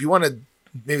 And if you want to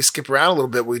maybe skip around a little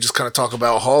bit, we just kind of talk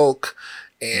about Hulk.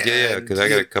 And because I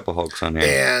got a couple Hulks on here.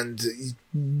 And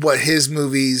what his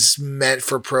movies meant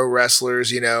for pro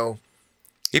wrestlers, He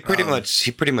pretty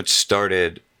much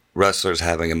started wrestlers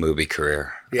having a movie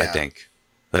career, I think,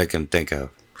 that I can think of.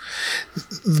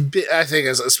 I think,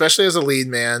 especially as a lead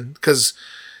man, because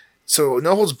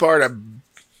No Holds Barred. I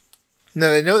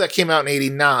know that came out in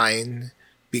 '89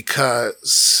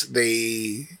 because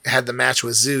they had the match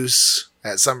with Zeus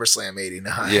at SummerSlam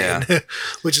 '89. Yeah,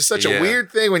 which is such a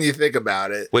weird thing when you think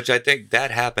about it. Which I think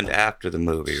that happened after the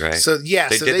movie, right? So yeah,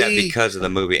 they did that because of the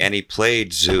movie, and he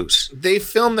played Zeus. They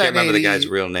filmed that. I can't remember the guy's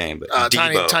real name, but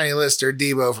Tiny Lister,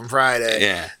 Debo from Friday.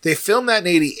 Yeah, they filmed that in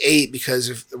 '88 because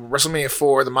of WrestleMania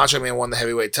 4, the Macho Man won the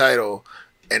heavyweight title,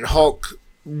 and Hulk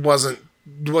wasn't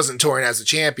touring as a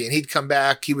champion. He'd come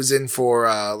back. He was in for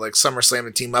like SummerSlam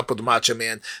to team up with the Macho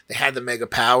Man. They had the Mega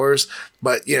Powers,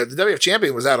 but the WWF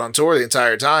champion was out on tour the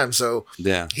entire time. So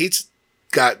yeah, he's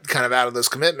got kind of out of those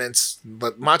commitments.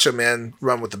 But Macho Man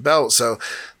run with the belt, so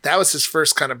that was his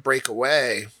first kind of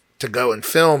breakaway to go and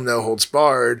film No Holds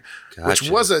Barred, which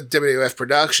was a WWF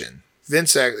production.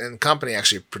 Vince and company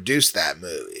actually produced that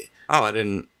movie. Oh, I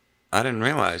didn't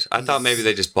realize. I thought maybe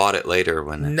they just bought it later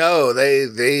when. No,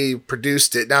 they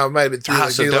produced it. Now it might have been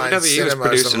through so New Line WWE Cinema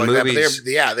was or something producing like movies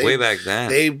that. But way back then.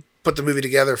 They put the movie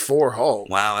together for Hulk.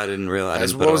 Wow, I didn't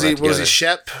realize. What was he?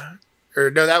 Shep?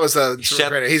 Or no, that was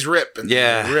Shep. He's Rip.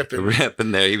 Rip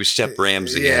in there. He was Shep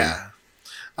Ramsey. Yeah.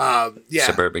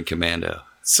 Suburban Commando.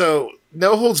 So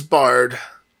No Holds Barred.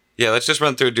 Yeah, let's just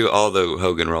run through and do all the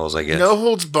Hogan roles, I guess. No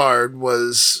Holds Barred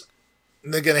was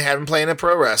they're gonna have him playing a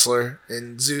pro wrestler,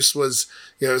 and Zeus was,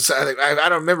 so I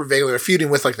don't remember vaguely. They're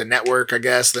feuding with like the network. I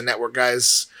guess the network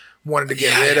guys wanted to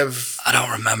get rid of. I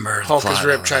don't remember. Hulk as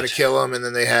Rip tried to kill him, and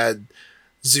then they had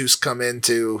Zeus come in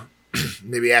to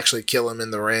maybe actually kill him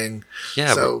in the ring.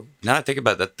 Yeah. So now I think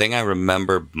about it, the thing I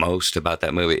remember most about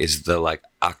that movie is the like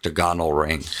octagonal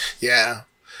ring. yeah,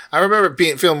 I remember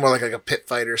feeling more like a pit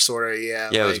fighter sort of. Yeah.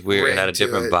 Yeah, it was weird. It had a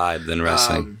different vibe than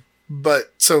wrestling.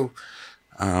 But so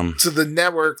the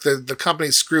network, the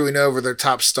company's screwing over their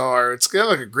top star. It's kind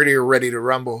of like a grittier Ready to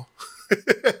Rumble.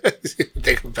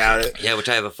 Think about it. Yeah, which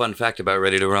I have a fun fact about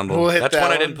Ready to Rumble. We'll That's that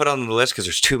one I didn't put on the list because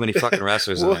there's too many fucking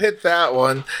wrestlers. We'll in there. hit that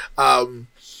one.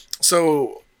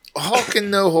 So Hulk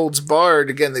and No Holds Barred,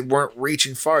 again, they weren't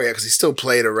reaching far yet because he still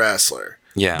played a wrestler.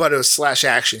 Yeah. But it was slash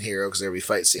action hero because there'd be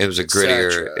fight scenes. It was a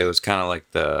grittier. It was kind of like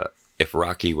if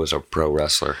Rocky was a pro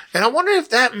wrestler. And I wonder if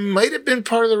that might have been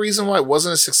part of the reason why it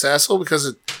wasn't as successful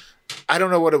because I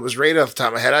don't know what it was rated off the top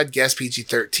of my head. I'd guess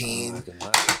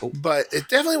PG-13. But it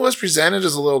definitely was presented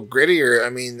as a little grittier. I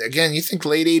mean, again, you think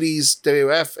late 80s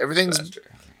WF, everything's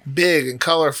big and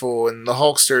colorful, and the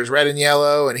Hulkster is red and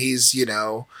yellow, and he's,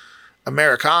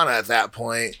 Americana at that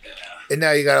point. And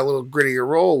now you got a little grittier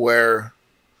role where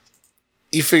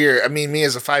you figure, I mean, me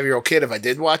as a 5-year-old kid, if I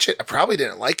did watch it, I probably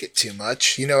didn't like it too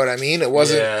much. You know what I mean? It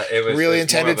wasn't really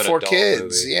intended for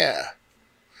kids. Movie. Yeah.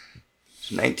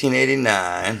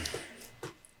 1989.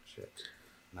 Shit.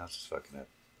 Now it's just fucking up.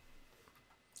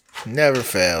 Never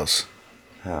fails.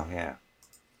 Oh, yeah.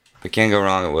 If it can't go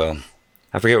wrong, it will.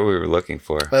 I forget what we were looking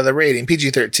for. The rating,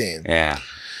 PG-13. Yeah.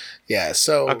 Yeah,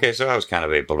 so... Okay, so I was kind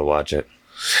of able to watch it.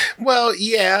 Well,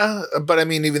 yeah, but I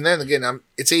mean, even then, again,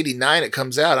 it's 89, it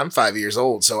comes out. I'm 5 years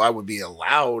old, so I would be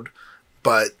allowed,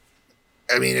 but...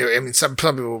 I mean, some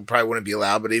people probably wouldn't be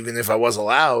allowed, but even if I was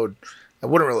allowed, I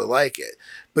wouldn't really like it.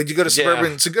 But you go to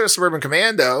Suburban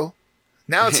Commando.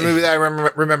 Now it's a movie that I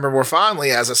remember more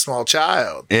fondly as a small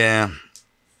child. Yeah,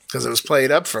 because it was played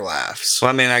up for laughs. Well,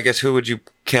 I mean, I guess who would you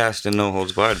cast in No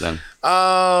Holds Barred then?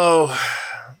 Oh,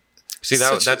 see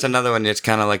that's another one. It's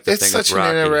kind of like the thing with Rocky. It's such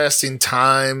an interesting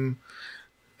time.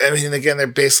 I mean, again, they're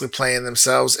basically playing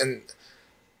themselves, and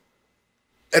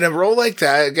in a role like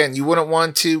that, again, you wouldn't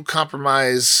want to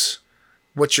compromise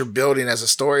what you're building as a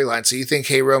storyline. So you think,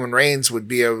 hey, Roman Reigns would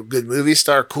be a good movie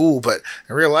star, cool, but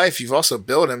in real life, you've also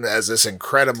built him as this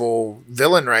incredible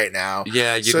villain right now.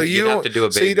 Yeah, you have to do a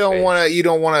big. So you don't want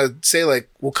to say like,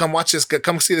 well, come watch this,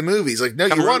 come see the movies. Like, no,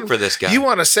 you want for this guy. You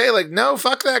want to say like, no,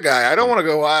 fuck that guy. I don't want to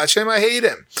go watch him. I hate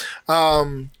him.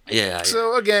 Yeah.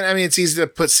 So again, I mean, it's easy to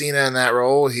put Cena in that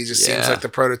role. He just seems like the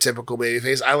prototypical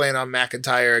babyface. I land on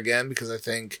McIntyre again because I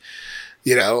think.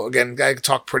 Again, guy can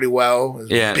talk pretty well.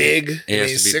 Yeah, big.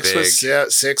 He's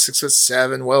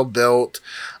 6'6", well built.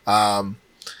 Yeah.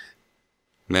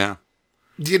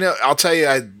 I'll tell you,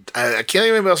 I can't think of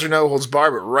anybody else who No Holds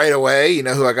Barred, but right away, you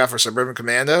know who I got for Suburban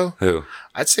Commando? Who?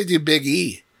 I'd say do Big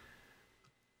E.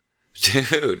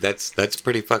 Dude, that's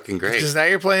pretty fucking great. Because now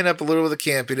you're playing up a little of the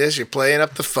campiness, you're playing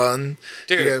up the fun.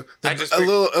 Dude, a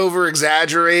little over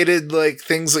exaggerated, like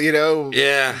things,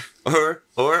 Yeah, or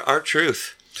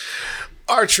R-Truth.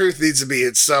 R-Truth needs to be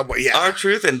in somewhere. Yeah,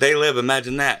 R-Truth and They Live.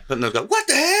 Imagine that. But they'll go, what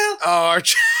the hell? Oh,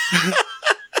 R-Truth.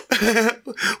 What's up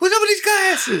with these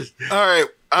glasses? All right,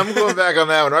 I'm going back on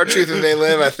that one. R-Truth and They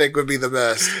Live, I think, would be the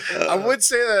best. I would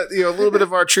say that a little bit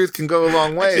of R-Truth can go a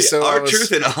long way. Actually, so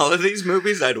R-Truth in all of these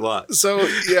movies, I'd watch. So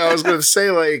yeah, I was going to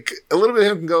say like a little bit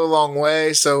of him can go a long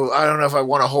way. So I don't know if I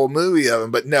want a whole movie of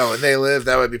him, but no, and They Live,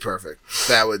 that would be perfect.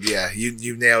 That would,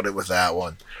 you nailed it with that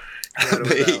one.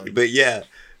 But yeah.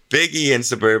 Big E and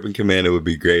Suburban Commando would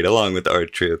be great, along with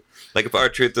R-Truth. Like if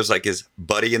R-Truth was like his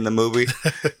buddy in the movie,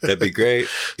 that'd be great.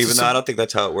 Even though I don't think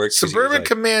that's how it works. Suburban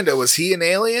Commando, was he an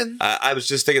alien? I was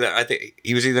just thinking that I think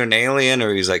he was either an alien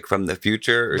or he's like from the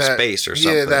future or space or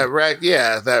something. That wrecked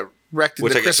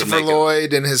into Christopher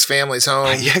Lloyd and his family's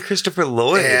home. Yeah, Christopher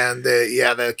Lloyd. And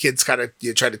the kids kind of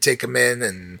tried to take him in,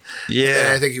 and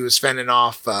I think he was fending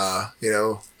off,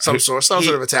 some sort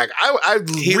of attack. I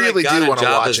really do want to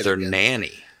watch it. Their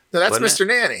nanny. No, that's Mr.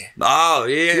 Nanny. Oh,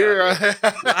 yeah.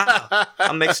 Wow.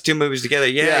 I'll mix two movies together.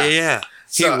 Yeah.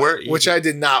 Which I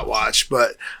did not watch,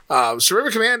 but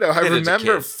Suburban Commando, I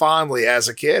remember fondly as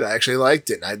a kid. I actually liked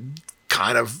it, and I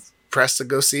kind of pressed to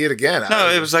go see it again. No,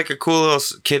 it was like a cool little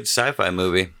kid sci-fi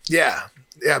movie. Yeah.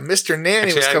 Mr.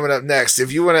 Nanny was coming up next.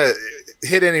 If you want to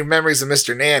hit any memories of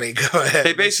Mr. Nanny, go ahead.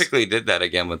 They basically did that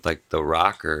again with like The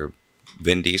Rock or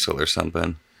Vin Diesel or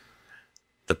something.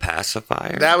 The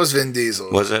Pacifier? That was Vin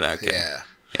Diesel. Was it? Okay. Yeah.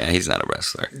 Yeah, he's not a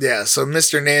wrestler. Yeah, so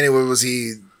Mr. Nanny, was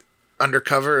he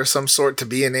undercover of some sort to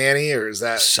be a nanny, or is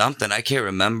that something? I can't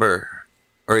remember.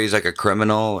 Or he's like a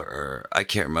criminal, or I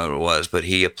can't remember what it was, but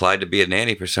he applied to be a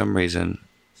nanny for some reason.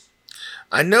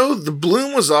 I know the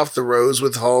bloom was off the rose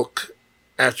with Hulk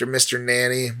after Mr.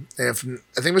 Nanny, and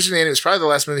I think Mr. Nanny was probably the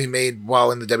last movie he made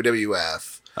while in the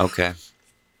WWF. Okay.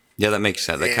 Yeah, that makes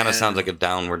sense. That kind of sounds like a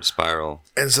downward spiral.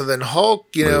 And so then Hulk,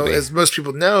 you know, as most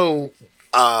people know,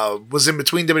 was in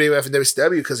between WWF and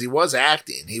WCW because he was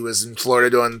acting. He was in Florida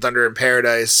doing Thunder in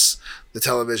Paradise, the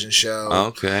television show.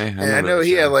 Okay. And I know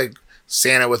he had like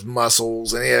Santa with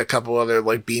Muscles, and he had a couple other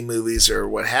like B movies or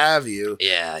what have you.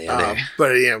 Yeah.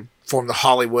 But, you know, formed the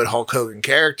Hollywood Hulk Hogan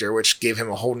character, which gave him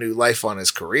a whole new life on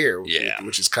his career,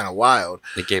 which is kind of wild.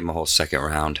 It gave him a whole second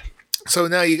round. So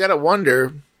now you got to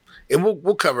wonder, and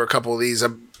we'll cover a couple of these,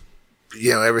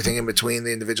 you know, everything in between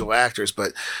the individual actors,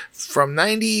 but from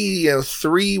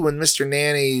 93, when Mr.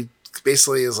 Nanny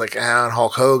basically is like on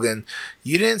Hulk Hogan,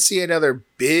 you didn't see another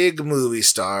big movie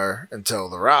star until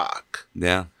The Rock.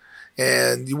 Yeah.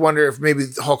 And you wonder if maybe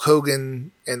Hulk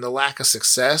Hogan and the lack of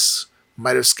success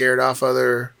might have scared off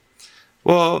other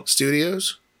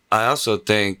studios. I also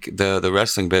think the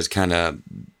wrestling biz kind of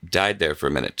died there for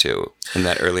a minute too in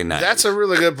that early 90s. That's a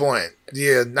really good point.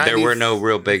 Yeah, there were no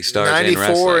real big stars in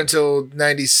wrestling. 94 until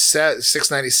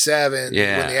 96, 97 when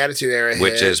the Attitude Era hit.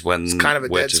 Which is when you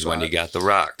got The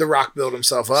Rock. The Rock built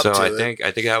himself up to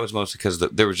I think that was mostly because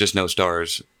there was just no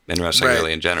stars in wrestling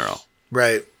really in general.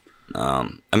 Right. I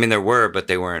mean, there were, but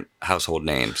they weren't household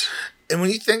names. And when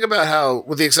you think about how,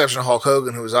 with the exception of Hulk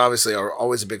Hogan, who was obviously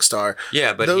always a big star.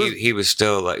 Yeah, but he was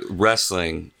still like,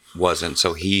 wrestling wasn't,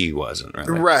 so he wasn't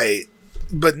really. Right.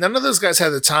 But none of those guys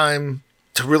had the time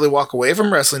to really walk away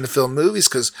from wrestling to film movies,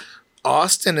 because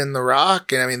Austin and The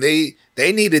Rock, and I mean, they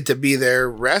needed to be there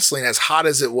wrestling as hot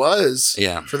as it was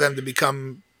for them to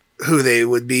become who they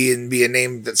would be and be a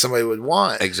name that somebody would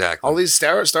want. Exactly. All these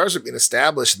stars were being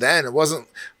established then. It wasn't,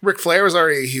 Ric Flair was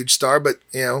already a huge star, but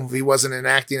you know, he wasn't in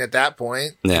acting at that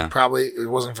point. Yeah. Probably it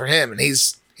wasn't for him, and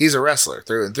he's a wrestler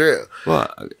through and through.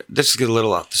 Well, this is get a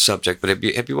little off the subject, but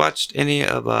have you watched any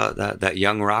of that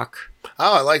Young Rock?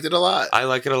 Oh, I liked it a lot. I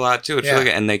like it a lot too. It's really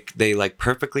good. And they like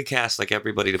perfectly cast like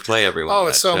everybody to play everyone. Oh,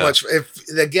 it's so much. If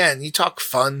again, you talk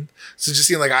fun, so just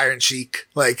seeing like Iron Sheik,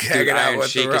 like hanging out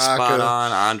with The Rock. Is spot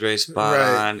on. Andre's spot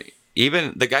on.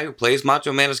 Even the guy who plays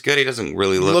Macho Man is good. He doesn't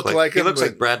really look like him. He looks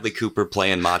like Bradley Cooper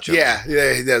playing Macho Man.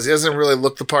 Yeah, he does. He doesn't really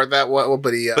look the part that well,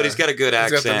 but he's got a good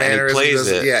accent. And he plays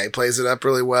it. Yeah, he plays it up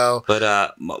really well.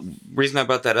 But reason I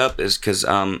brought that up is because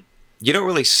you don't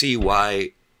really see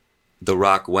why The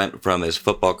Rock went from his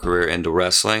football career into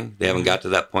wrestling. They haven't got to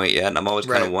that point yet, and I'm always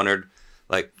kind of wondered,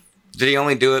 like, did he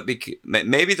only do it because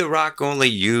maybe The Rock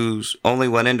only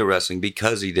went into wrestling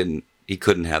because he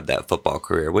couldn't have that football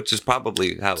career, which is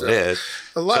probably how it is.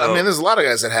 I mean, there's a lot of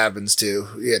guys that happens to,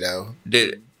 you know.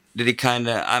 Did he kind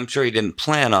of? I'm sure he didn't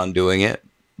plan on doing it,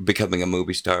 becoming a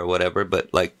movie star or whatever,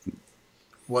 but like,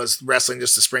 was wrestling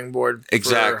just a springboard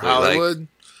for Hollywood? Like,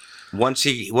 once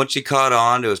he caught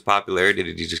on to his popularity,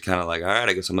 did he just kind of like, all right,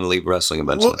 I guess I'm going to leave wrestling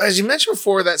eventually? Well, as you mentioned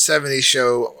before, that 70s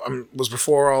show was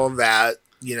before all of that,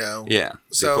 you know. Yeah,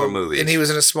 before movies. And he was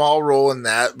in a small role in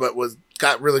that, but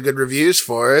got really good reviews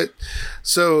for it.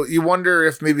 So you wonder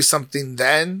if maybe something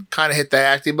then kind of hit the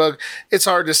acting bug. It's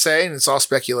hard to say, and it's all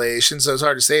speculation, so it's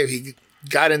hard to say if he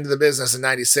got into the business in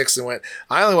 96 and went,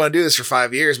 I only want to do this for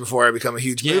 5 years before I become a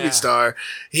huge movie star.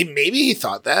 He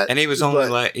thought that. And he was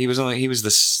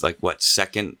the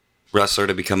second wrestler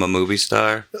to become a movie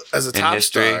star as a top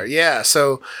star. Yeah.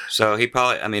 So he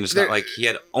probably, I mean, it's not like he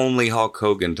had only Hulk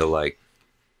Hogan to like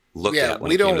look at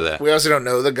when it came to that. We also don't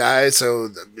know the guy, so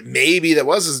maybe that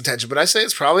was his intention, but I say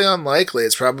it's probably unlikely.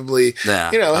 It's probably, hey,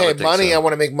 money, so. I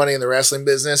want to make money in the wrestling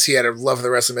business. He had a love of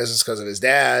the wrestling business because of his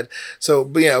dad.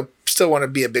 So, still want to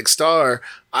be a big star.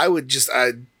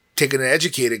 I'd take an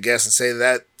educated guess and say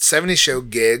that 70 show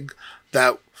gig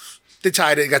that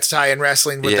got to tie in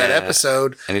wrestling with that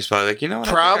episode. And he's probably like, you know what?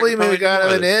 Probably maybe got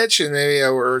him an itch, and maybe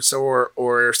or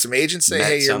some agents say,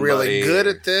 hey, you're really good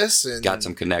at this, and got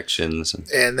some connections.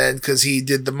 And then because he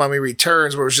did the Mummy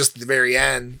Returns, where it was just the very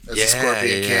end as the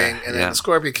Scorpion King, and then the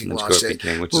Scorpion King launched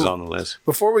it, which is on the list.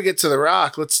 Before we get to The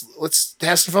Rock, let's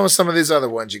have some fun with some of these other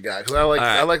ones you got, because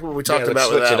I like what we talked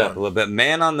about with that. Switch it up a little bit.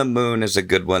 Man on the Moon is a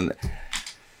good one.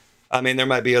 I mean, there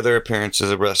might be other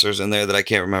appearances of wrestlers in there that I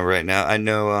can't remember right now. I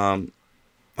know,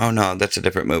 oh no, that's a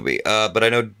different movie. But I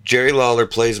know Jerry Lawler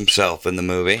plays himself in the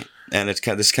movie, and this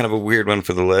is kind of a weird one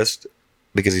for the list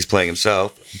because he's playing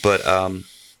himself. But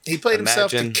he played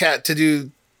himself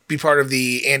to be part of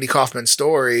the Andy Kaufman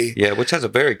story. Yeah, which has a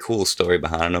very cool story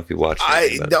behind. I don't know if you watched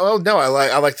it.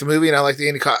 I like the movie and I like the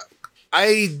Andy Kaufman.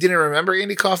 I didn't remember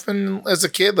Andy Kaufman as a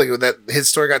kid, like that his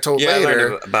story got told later. I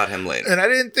learned about him later, and I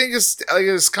didn't think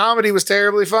his comedy was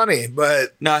terribly funny,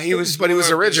 but no, he was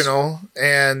original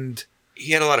and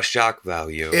he had a lot of shock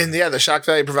value. And the shock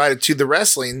value provided to the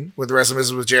wrestling with the wrestling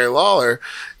business with Jerry Lawler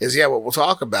is what we'll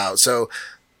talk about. So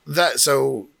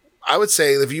I would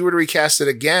say if you were to recast it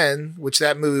again, which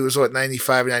that movie was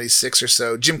 95, 96 or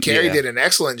so, Jim Carrey did an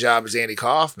excellent job as Andy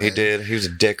Kaufman. He did. He was a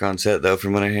dick on set though,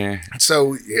 from what I hear.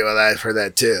 So I've heard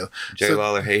that too. Jerry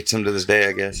Lawler hates him to this day,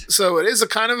 I guess. So it is a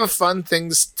kind of a fun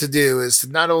thing to do, is to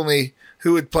not only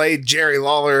who would play Jerry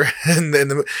Lawler, and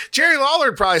then Jerry Lawler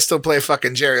would probably still play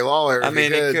fucking Jerry Lawler. I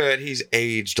mean, he could. He's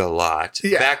aged a lot.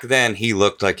 Yeah. Back then, he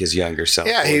looked like his younger self.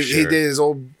 Yeah, he did his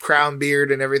old crown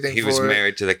beard and everything. He was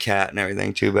married to the cat and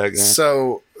everything too back then.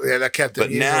 So that kept him.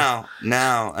 But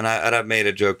now, and I've made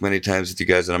a joke many times with you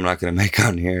guys that I'm not going to make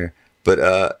on here.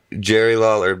 But Jerry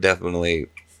Lawler definitely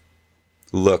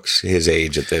looks his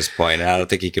age at this point, and I don't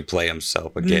think he could play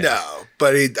himself again. No,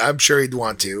 but I'm sure he'd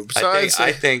want to. So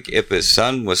I think if his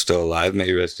son was still alive, may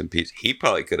he rest in peace, he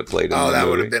probably could have played him. Oh, that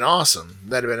would have been awesome.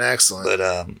 That'd have been excellent.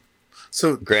 But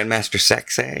so Grandmaster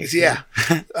Sexay. Yeah.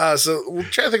 So we're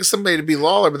trying to think of somebody to be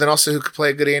Lawler, but then also who could play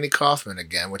a good Andy Kaufman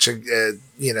again, which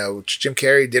which Jim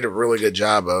Carrey did a really good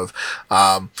job of.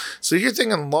 So you're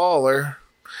thinking Lawler.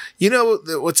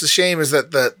 What's a shame is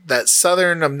that that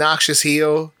southern obnoxious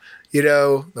heel.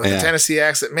 The Tennessee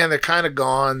accent, man, they're kind of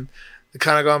gone. They're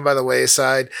kind of gone by the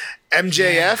wayside.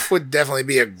 MJF would definitely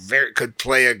be could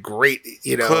play a great,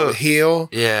 heel.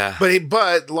 Yeah.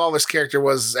 But Lawler's character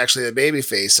was actually a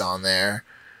babyface on there.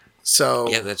 So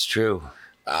yeah, that's true.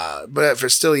 But for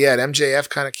still, MJF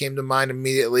kind of came to mind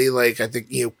immediately. Like I think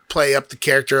play up the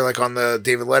character like on the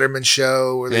David Letterman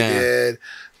show where they did.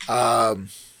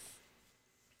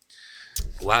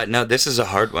 Wow, no, this is a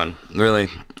hard one, really.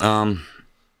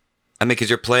 I mean, because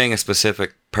you're playing a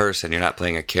specific person, you're not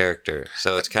playing a character,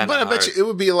 so it's kind of hard. But I bet you it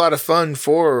would be a lot of fun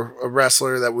for a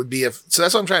wrestler that would be so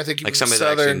that's what I'm trying to think. Like somebody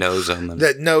that actually knows him.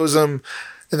 That knows him,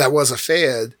 and that was a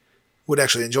fan, would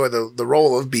actually enjoy the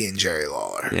role of being Jerry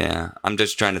Lawler. Yeah, I'm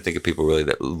just trying to think of people really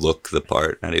that look the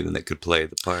part, not even that could play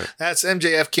the part. That's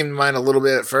MJF came to mind a little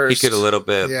bit at first. He could a little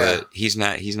bit, but he's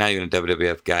not even a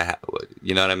WWF guy.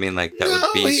 You know what I mean? Like that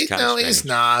would be kind of strange. No, he's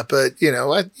not. But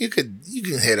you can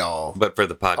hit all. But for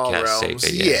the podcast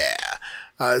sake,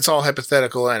 it's all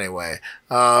hypothetical anyway.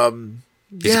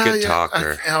 He's a good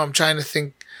talker. I'm trying to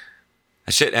think.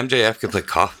 Shit, MJF could play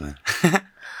Kaufman.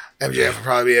 MJF would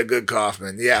probably be a good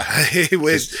Kaufman. Yeah,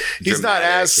 he's not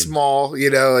as small.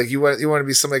 Like you want to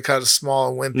be somebody kind of small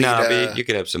and wimpy. No, but you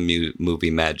could have some movie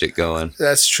magic going.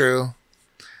 That's true.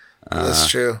 That's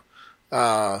true.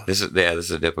 This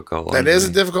is a difficult one. That is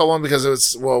a difficult one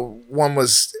because one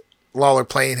was Lawler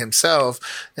playing himself,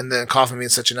 and then Kaufman being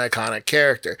such an iconic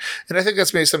character. And I think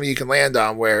that's maybe something you can land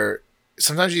on where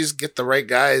sometimes you just get the right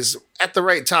guys at the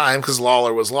right time because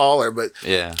Lawler was Lawler, but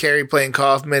Carrey playing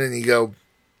Kaufman, and you go,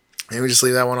 maybe just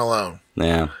leave that one alone.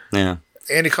 Yeah.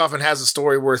 Andy Kaufman has a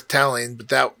story worth telling, but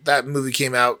that movie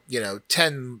came out,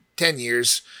 10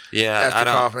 years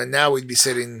after Kaufman. Now we'd be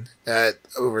sitting at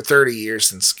over 30 years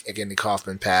since Andy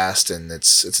Kaufman passed, and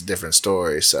it's a different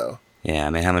story. So yeah,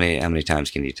 I mean, how many times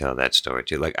can you tell that story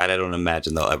too? Like, I don't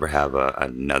imagine they'll ever have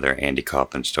another Andy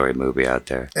Kaufman story movie out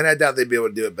there. And I doubt they'd be able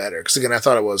to do it better because again, I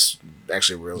thought it was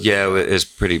actually really good. It was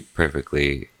pretty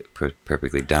perfectly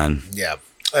done. Yeah.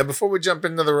 Before we jump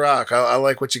into The Rock, I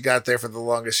like what you got there for The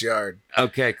Longest Yard.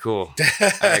 Okay, cool. All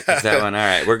right, that one. All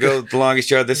right, we're going with The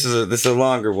Longest Yard. This is a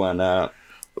longer one.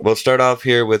 We'll start off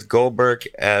here with Goldberg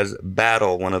as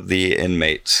Battle, one of the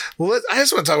inmates. Well, I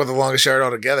just want to talk about The Longest Yard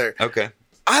altogether. Okay.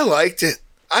 I liked it.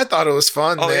 I thought it was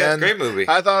fun, man. Yeah, great movie.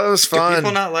 I thought it was fun. Do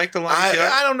people not like The Longest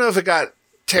Yard? I don't know if it got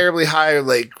terribly high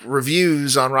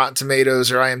reviews on Rotten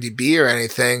Tomatoes or IMDb or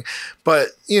anything, but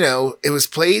it was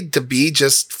played to be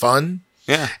just fun.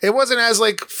 Yeah, it wasn't as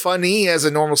funny as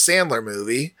a normal Sandler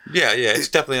movie. Yeah, it's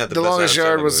definitely not the best. The Longest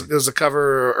Yard was a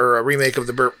cover or a remake of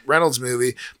the Burt Reynolds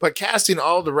movie, but casting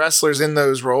all the wrestlers in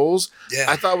those roles,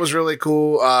 I thought was really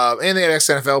cool. And they had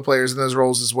ex-NFL players in those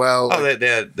roles as well. Oh, they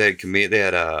had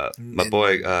my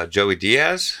boy Joey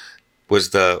Diaz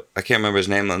was I can't remember his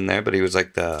name on there, but he was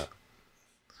like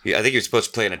I think he was supposed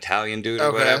to play an Italian dude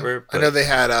or whatever. I know they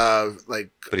had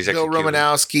Bill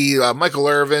Romanowski, Michael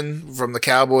Irvin from the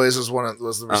Cowboys was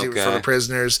the receiver for the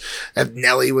Prisoners, and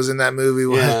Nelly was in that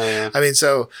movie. Yeah. I mean,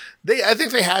 so I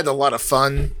think they had a lot of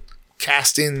fun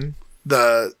casting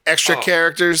the extra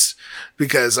characters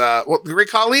because Ray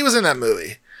Khali was in that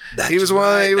movie. He was one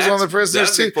of the prisoners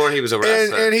that's too. before he was a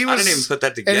wrestler. And he was, I didn't even put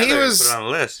that together. And he and was put it on a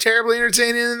list. terribly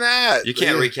entertaining in that. You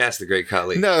can't recast the Great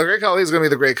Khali. No, the Great Khali is going to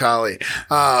be the Great Khali.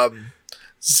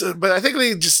 But I think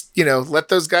they just, let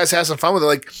those guys have some fun with it.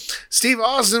 Like Steve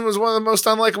Austin was one of the most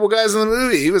unlikable guys in the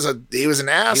movie. He was an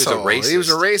asshole. He was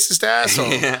a racist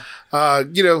asshole. Yeah.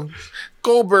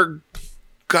 Goldberg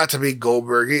got to be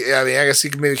Goldberg. I guess he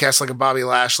could maybe cast like a Bobby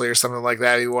Lashley or something like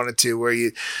that if he wanted to, where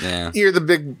you're the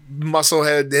big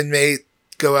musclehead inmate,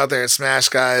 go out there and smash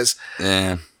guys.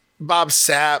 Yeah. Bob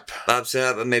Sapp,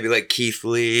 maybe like Keith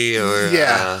Lee or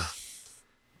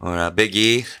Big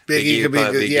E. Big E could be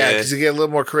good. Yeah, because you get a little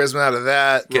more charisma out of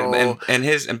that role.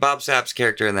 And Bob Sapp's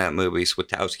character in that movie,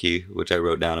 Swatowski, which I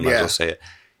wrote down, I might as well say it.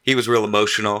 He was real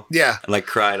emotional. Yeah. And like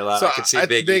cried a lot. So I could see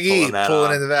Big E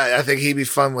pulling into that. I think he'd be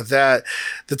fun with that.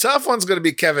 The tough one's going to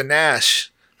be Kevin Nash.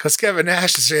 Because Kevin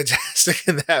Nash is fantastic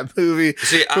in that movie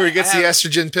where he gets the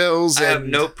estrogen pills. I have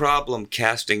no problem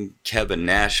casting Kevin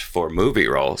Nash for movie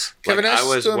roles. Kevin Nash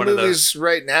is doing movies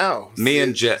right now. Me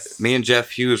and Jeff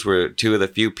Hughes were two of the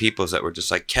few people that were just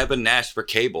like, Kevin Nash for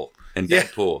Cable and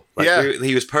Deadpool.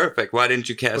 He was perfect. Why didn't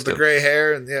you cast him? With the gray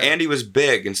hair. And he was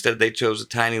big. Instead, they chose a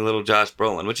tiny little Josh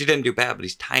Brolin, which he didn't do bad, but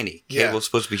he's tiny. Cable's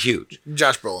supposed to be huge.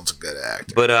 Josh Brolin's a good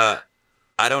actor. But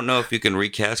I don't know if you can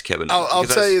recast Kevin Nash. I'll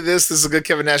tell you this. This is a good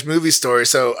Kevin Nash movie story.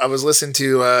 So I was listening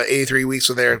to 83 Weeks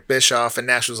with Eric Bischoff, and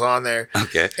Nash was on there.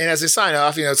 Okay. And as they sign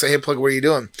off, say, hey, plug, what are you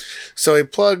doing? So he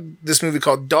plugged this movie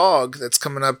called Dog that's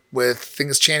coming up with, I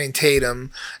think it's Channing Tatum.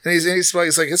 And he's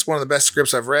like, it's one of the best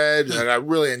scripts I've read. And I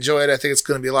really enjoy it. I think it's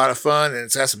going to be a lot of fun, and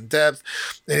it's has some depth.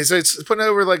 And he's like, it's putting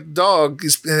over like Dog.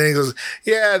 And then he goes,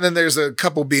 yeah, and then there's a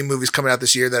couple B movies coming out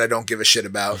this year that I don't give a shit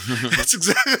about. That's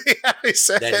exactly how he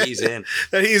said that he's in.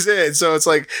 That he's in. So it's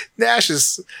like Nash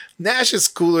is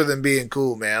cooler than being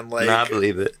cool, man. Like, I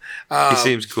believe it. He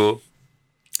seems cool.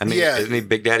 I mean, isn't he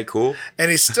Big Daddy Cool? And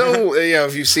he's still,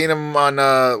 if you've seen him on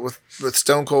with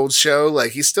Stone Cold's show,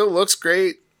 like he still looks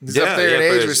great. He's up there in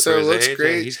age, but still looks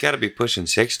great. Yeah, he's got to be pushing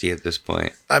 60 at this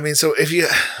point. I mean, so if you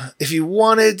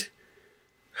wanted,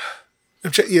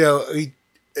 it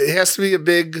has to be a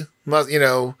big,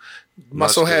 muscular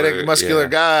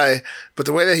guy, but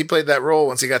the way that he played that role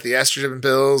once he got the estrogen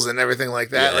pills and everything like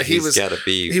that, like he was so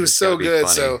good.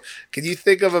 Funny. So can you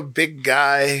think of a big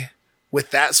guy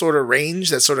with that sort of range,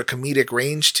 that sort of comedic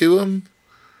range to him?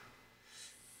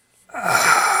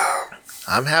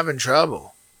 I'm having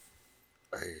trouble.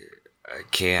 I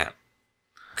can't.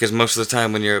 Because most of the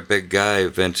time when you're a big guy,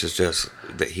 Vince is just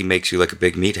that he makes you like a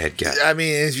big meathead guy. I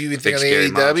mean, if you think on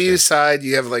the AEW side,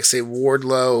 you have like say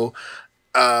Wardlow.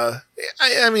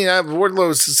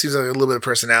 Wardlow seems like a little bit of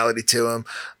personality to him.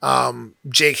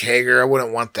 Jake Hager, I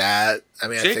wouldn't want that. I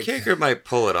mean, Jake Hager might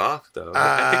pull it off though.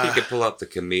 I think he could pull off the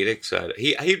comedic side.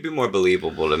 He'd be more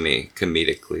believable to me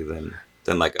comedically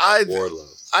than like a Wardlow.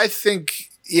 I think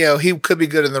he could be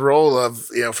good in the role of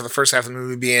for the first half of the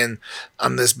movie being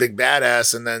I'm this big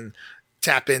badass, and then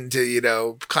tap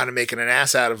into kind of making an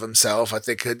ass out of himself. I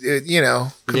think could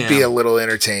be a little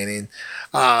entertaining.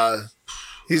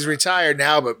 He's retired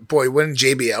now, but boy, wouldn't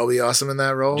JBL be awesome in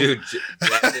that role? Dude,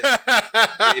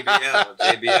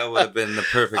 JBL would have been the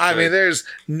perfect choice. I mean, there's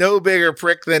no bigger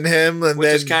prick than him. Which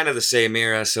is kind of the same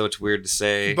era, so it's weird to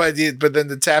say. But then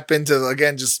to tap into,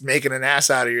 again, just making an ass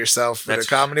out of yourself in a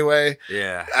comedy way.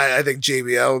 Yeah. I think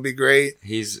JBL would be great.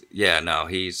 I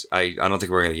don't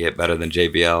think we're going to get better than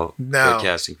JBL. No.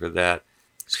 Casting for that.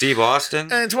 Steve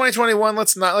Austin? And in 2021,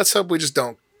 let's hope we just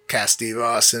don't cast Steve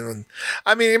Austin.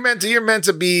 I mean, you're meant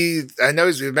to be. I know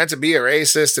he's meant to be a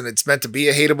racist, and it's meant to be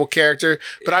a hateable character.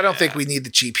 But I don't think we need the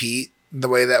cheap heat the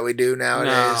way that we do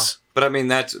nowadays. No. But I mean,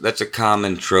 that's a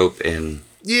common trope in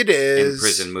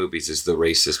prison movies is the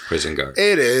racist prison guard.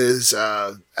 It is,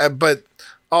 but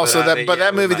also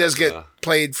that movie does get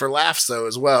played for laughs though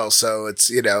as well. So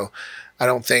it's I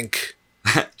don't think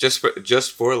just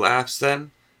for laughs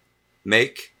then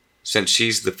since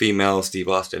she's the female Steve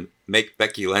Austin, make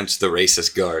Becky Lynch the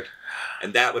racist guard.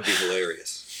 And that would be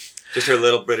hilarious. Just her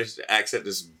little British accent,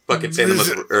 just fucking saying the most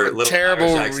little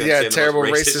terrible, accent, terrible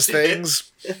racist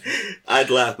things. I'd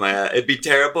laugh my ass. It'd be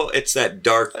terrible. It's that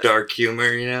dark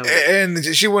humor, And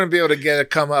she wouldn't be able to get a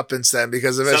comeuppance then,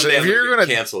 because eventually, if you're going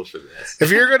to canceled for this, if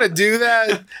you're going to do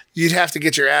that, you'd have to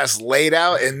get your ass laid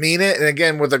out and mean it. And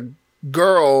again, with a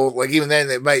girl, like even then,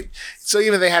 it's So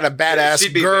even they had a badass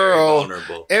She'd be very girl,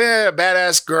 vulnerable. and they had a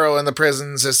badass girl in the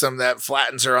prison system that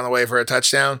flattens her on the way for a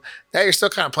touchdown. Now you're still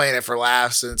kind of playing it for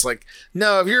laughs, and it's like,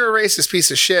 no, if you're a racist piece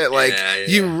of shit, like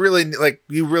you really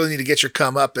need to get your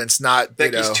comeuppance. Not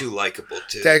Becky's too likable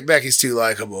too. Becky too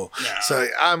likable. No. So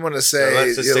I'm gonna say,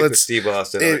 let's just stick with Steve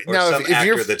Austin or some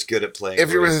actor that's good at playing. If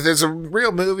there's a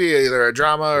real movie, either a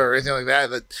drama or anything like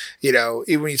that,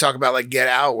 even when you talk about like Get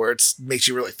Out, where it makes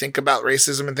you really think about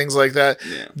racism and things like that,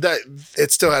 that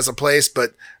it still has a place.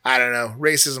 But I don't know,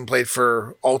 racism played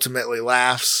for ultimately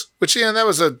laughs, which that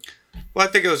was a. Well,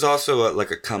 I think it was also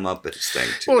like a comeuppance thing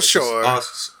too. Well, sure.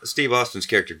 Steve Austin's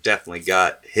character definitely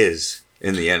got his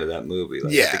in the end of that movie.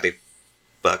 Like, I think they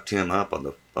fucked him up on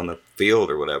the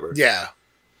field or whatever. Yeah.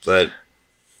 But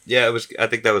yeah, it was. I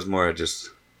think that was more just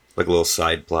like a little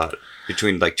side plot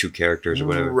between like two characters or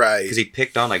whatever. Right. Because he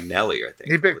picked on like Nelly, I think.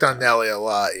 He picked on Nelly a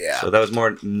lot. Yeah. So that was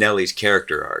more Nelly's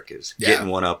character arc, is getting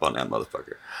one up on that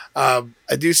motherfucker.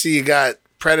 I do see you got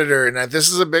Predator, and this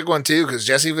is a big one too, because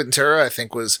Jesse Ventura, I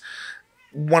think, was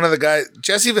one of the guys.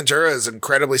 Jesse Ventura is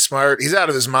incredibly smart. He's out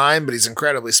of his mind, but he's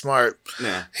incredibly smart.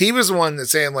 Yeah. He was the one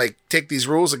that's saying, like, take these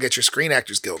rules and get your Screen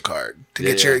Actors Guild card to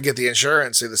get the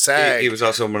insurance through the SAG. He was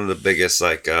also one of the biggest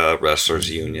like wrestlers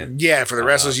union. Yeah, for the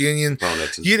wrestlers union.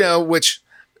 Which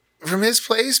from his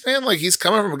place, man, like he's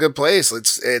coming from a good place.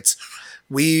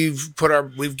 We've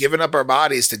given up our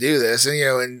bodies to do this. And,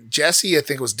 and Jesse, I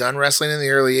think, was done wrestling in the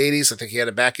early 80s. I think he had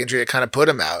a back injury that kind of put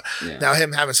him out. Yeah. Now,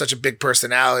 him having such a big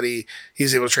personality,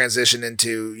 he's able to transition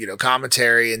into,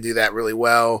 commentary and do that really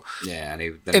well. Yeah. And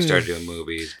he started doing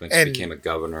movies, but became a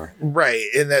governor. Right.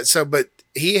 But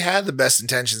he had the best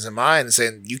intentions in mind and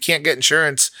saying, you can't get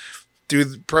insurance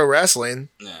through pro wrestling.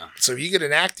 Yeah. So if you get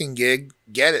an acting gig,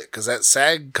 get it. Cause that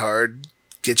SAG card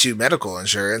get you medical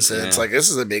insurance, and it's like, this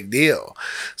is a big deal.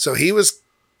 So he was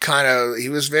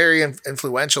very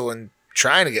influential in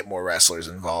trying to get more wrestlers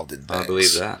involved in things. I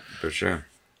believe that for sure.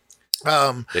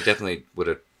 They definitely would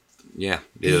have. Yeah,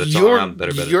 that's all around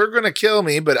better. You're gonna kill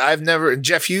me, but I've never.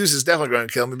 Jeff Hughes is definitely going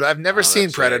to kill me, but I've never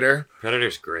seen Predator. Right.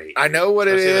 Predator's great. I know what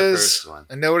it is.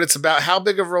 I know what it's about. How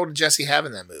big of a role did Jesse have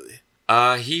in that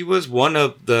movie? He was one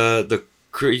of the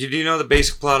crew. Do you know the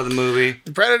basic plot of the movie?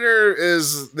 The Predator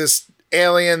is this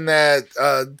alien that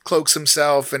cloaks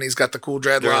himself, and he's got the cool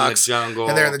dreadlocks. They're in the jungle,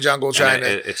 and they're in the jungle trying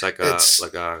to. It's like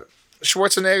a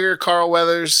Schwarzenegger, Carl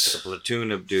Weathers, a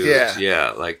platoon of dudes.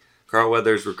 Yeah, like Carl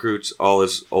Weathers recruits all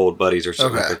his old buddies or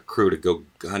something, like a crew to go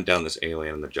hunt down this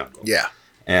alien in the jungle. Yeah,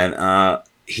 and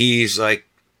he's like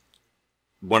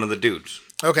one of the dudes.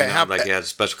 Okay, he has a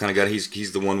special kind of guy.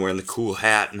 He's the one wearing the cool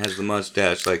hat and has the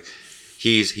mustache, like.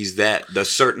 He's the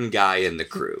certain guy in the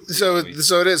crew. So it is.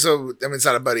 So it's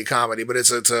not a buddy comedy, but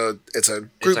it's a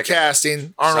group like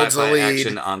casting. Arnold's the lead.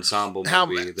 Action ensemble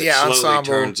movie that slowly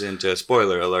turns into,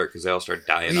 spoiler alert, because they all start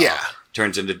dying off.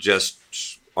 Turns into just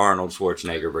Arnold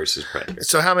Schwarzenegger versus Predator.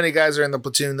 So how many guys are in the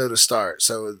platoon though to start?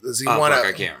 So is he one of?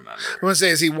 I can't remember. I want to say,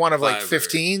 is he one of like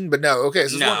 15? But no, okay.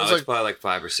 So it's probably like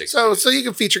 5 or 6. So you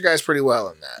can feature guys pretty well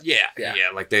in that. Yeah.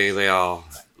 Like they all.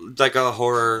 Like a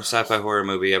sci-fi horror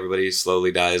movie, everybody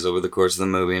slowly dies over the course of the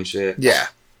movie and shit. Yeah.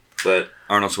 But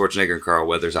Arnold Schwarzenegger and Carl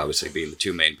Weathers obviously being the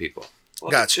two main people.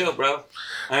 Well, gotcha. Chill, bro.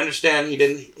 I understand he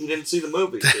didn't see the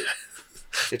movie.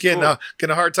 Getting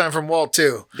a hard time from Walt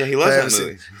too. Yeah, he loves that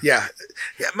movie. Yeah.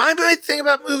 My thing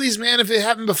about movies, man, if it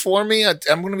happened before me, I'm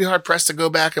going to be hard pressed to go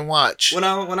back and watch. When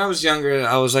I was younger,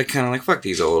 I was like kind of like, fuck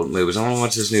these old movies. I want to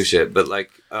watch this new shit. But like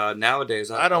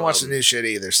nowadays, I don't watch the new shit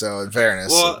either. So in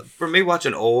fairness, well, for me,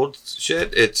 watching old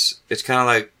shit, it's kind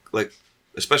of like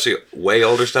especially way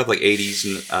older stuff like 80s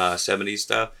and 70s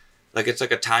stuff. Like, it's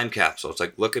like a time capsule. It's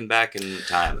like looking back in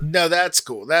time. No, that's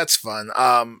cool. That's fun.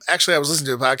 Actually, I was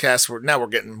listening to a podcast where now we're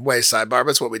getting way sidebar, but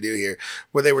that's what we do here,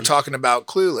 where they were talking about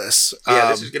Clueless.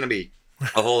 Yeah, this is going to be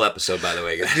a whole episode, by the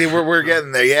way. we're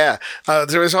getting there, yeah. So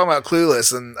we're talking about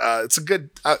Clueless, and it's a good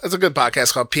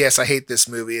podcast called P.S. I Hate This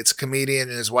Movie. It's a comedian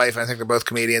and his wife, I think they're both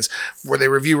comedians, where they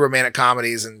review romantic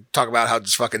comedies and talk about how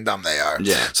just fucking dumb they are.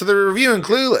 Yeah. So they're reviewing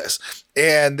Clueless.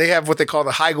 And they have what they call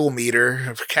the Heigl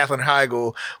meter for Katherine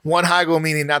Heigl. 1 Heigl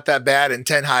meaning not that bad, and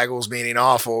 10 Heigls meaning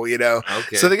awful.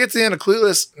 Okay. So they get to the end of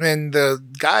Clueless, and the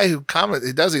guy who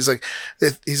does, he's like,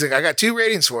 I got 2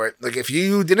 ratings for it. Like, if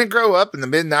you didn't grow up in the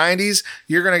mid '90s,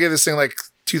 you're gonna give this thing like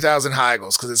 2,000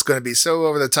 Heigls because it's going to be so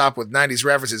over the top with 90s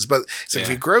references. But if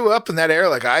you grew up in that era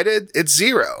like I did, it's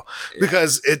 0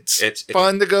 because it's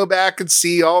fun to go back and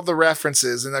see all the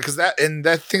references. And because that thing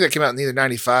that came out in either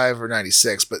 95 or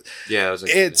 96, but yeah, it was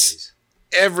like it's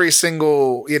every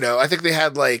single, I think they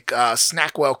had like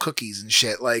Snackwell cookies and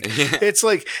shit. Like it's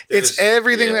like, it's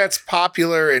everything that's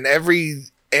popular in every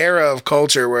era of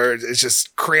culture where it's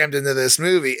just crammed into this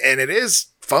movie, and it is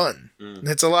fun.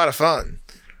 It's a lot of fun.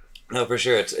 No, for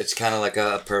sure. It's kind of like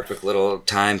a perfect little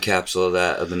time capsule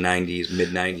of the '90s,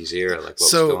 mid-'90s era, like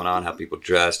what was going on, how people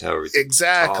dressed, how everything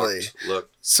talked,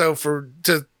 looked. So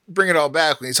to bring it all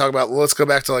back, when you talk about, let's go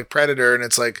back to like Predator, and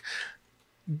it's like,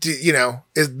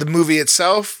 is the movie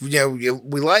itself,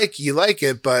 you like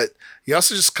it, but you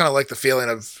also just kind of like the feeling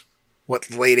of what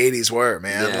the late '80s were,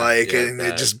 man. And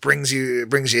it just brings you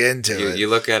into it. You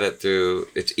look at it through.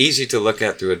 It's easy to look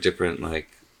at through a different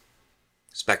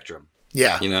spectrum.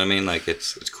 Yeah. You know what I mean? Like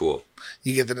it's cool.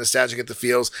 You get the nostalgia, get the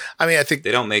feels. I mean, I think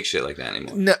they don't make shit like that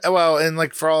anymore. No, well, and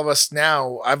like for all of us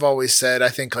now, I've always said I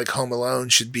think like Home Alone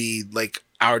should be like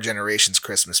our generation's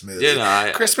Christmas movie.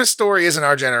 Christmas Story isn't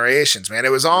our generation's, man.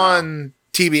 It was on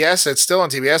TBS. It's still on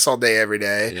TBS all day, every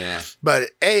day. Yeah.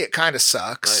 But it kind of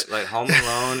sucks. Like Home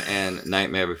Alone and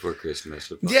Nightmare Before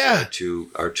Christmas. Yeah.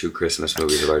 Our two Christmas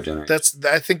movies of our generation.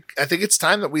 I think it's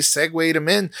time that we segued them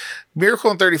in. Miracle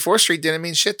on 34th Street didn't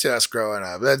mean shit to us growing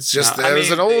up. That's just, it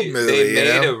was an old movie. They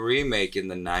made a remake in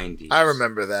the 90s. I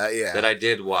remember that, yeah. That I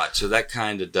did watch. So that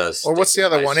kind of does. Or what's the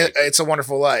other one? It's a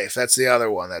Wonderful Life. That's the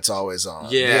other one that's always on.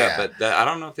 Yeah. But I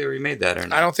don't know if they remade that or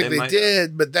not. I don't think they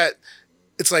did, but that.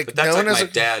 It's like, but that's known like my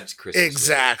dad's Christmas.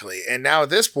 Exactly. Movie. And now at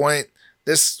this point,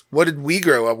 what did we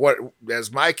grow up? What,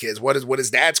 as my kids, what is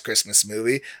dad's Christmas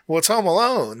movie? Well, it's Home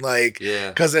Alone.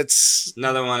 Because it's.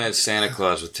 Another one is Santa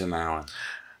Claus with Tim Allen.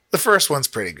 The first one's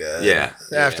pretty good. Yeah.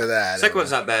 After that. Second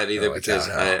one's not bad either because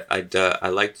I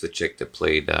liked the chick that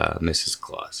played Mrs.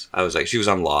 Claus. I was like, she was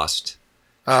on Lost.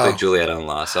 She played Juliet on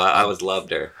Lost. So I always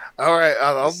loved her. All right,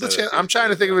 I'm trying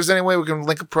to think if there's any way we can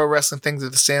link a pro wrestling thing to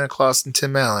the Santa Claus and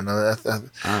Tim Allen.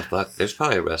 Oh fuck! There's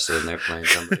probably a wrestler in there playing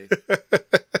somebody.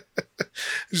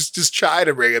 just try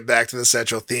to bring it back to the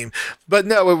central theme, but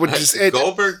no, it would just.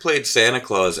 Goldberg played Santa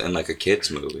Claus in like a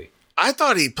kids movie. I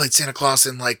thought he played Santa Claus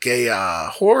in like a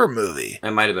horror movie. It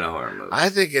might have been a horror movie. I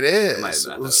think it is.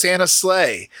 Santa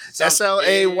Slay.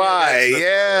 SLAY.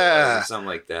 Yeah. Something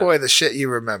like that. Boy, the shit you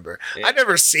remember. Yeah. I've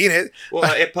never seen it. Well,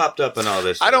 it popped up in all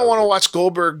this. I don't want to watch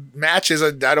Goldberg matches. I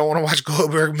don't want to watch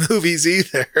Goldberg movies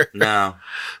either. No.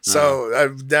 So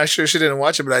I'm not sure she didn't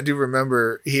watch it, but I do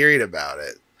remember hearing about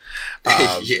it.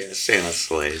 Yeah, Santa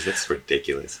Slays. That's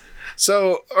ridiculous.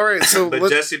 So, all right. So, but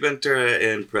Jesse Ventura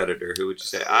in Predator, who would you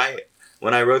say?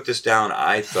 When I wrote this down,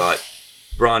 I thought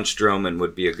Braun Strowman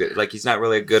would be a good, he's not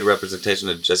really a good representation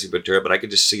of Jesse Ventura, but I could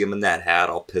just see him in that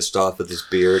hat, all pissed off with his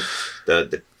beard.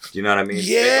 You know what I mean?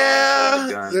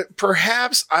 Yeah,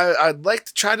 perhaps. I'd like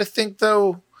to try to think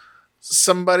though,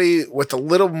 somebody with a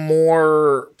little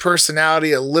more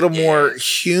personality, a little more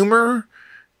humor.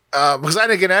 Because I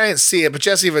didn't see it, but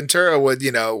Jesse Ventura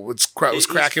was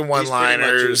cracking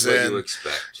one-liners, and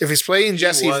if he's playing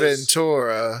Jesse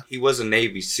Ventura, he was a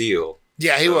Navy SEAL.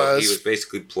 Yeah, he was. He was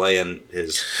basically playing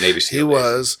his Navy SEAL. He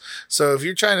was. So if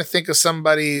you're trying to think of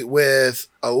somebody with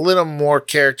a little more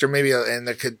character, maybe, and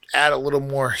that could add a little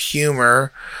more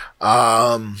humor,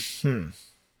 yeah,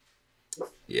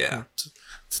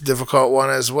 it's a difficult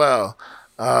one as well.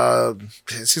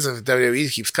 It seems like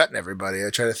WWE keeps cutting everybody.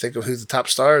 I try to think of who the top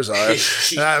stars are.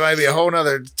 That might be a whole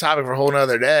nother topic for a whole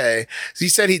nother day. So you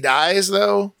said he dies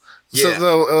though? Yeah.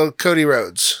 So Cody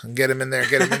Rhodes. Get him in there.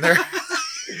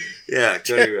 Yeah,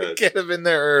 Cody Rhodes. Get him in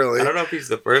there early. I don't know if he's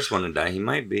the first one to die. He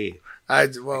might be.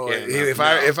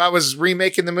 If I was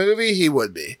remaking the movie, he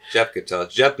would be. Jeff could tell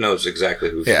us. Jeff knows exactly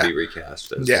who should be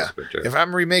recast as If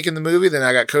I'm remaking the movie, then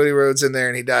I got Cody Rhodes in there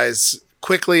and he dies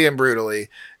quickly and brutally.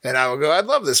 And I will go, I'd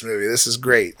love this movie. This is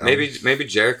great. Maybe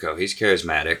Jericho. He's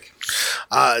charismatic.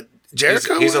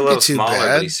 Jericho he's a little smaller,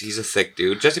 bad. but he's a thick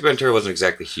dude. Jesse Ventura wasn't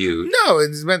exactly huge. No,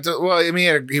 it's meant to. Well, I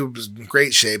mean, he was in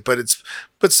great shape, but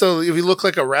so if you look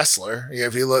like a wrestler,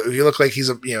 if you look like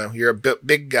he's you're a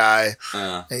big guy,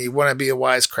 and you want to be a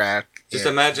wisecrack. Just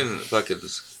imagine fucking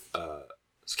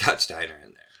Scott Steiner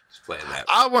in there. Playing that.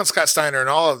 I want Scott Steiner in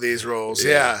all of these roles.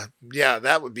 Yeah,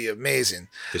 that would be amazing.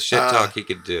 The shit talk he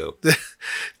could do.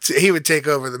 He would take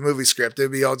over the movie script.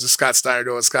 It'd be all just Scott Steiner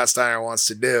doing what Scott Steiner wants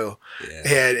to do,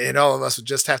 and all of us would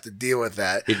just have to deal with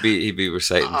that. He'd be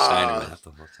reciting Steiner math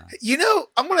the whole time.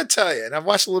 I'm going to tell you, and I've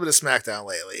watched a little bit of SmackDown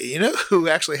lately. You know who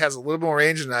actually has a little more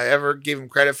range than I ever gave him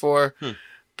credit for?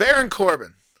 Baron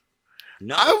Corbin.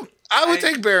 No. I would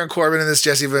take Baron Corbin in this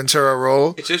Jesse Ventura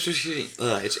role. It's interesting.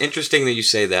 It's interesting that you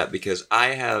say that because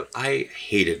I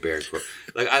hated Baron Corbin.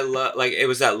 It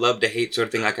was that love to hate sort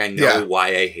of thing. Like I know why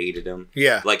I hated him.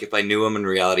 Yeah. Like if I knew him in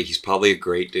reality, he's probably a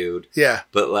great dude. Yeah.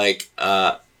 But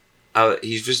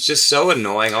He was just so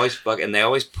annoying. Always and they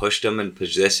always pushed him in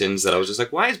positions that I was just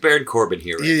like, why is Baron Corbin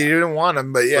here? Right you now? didn't want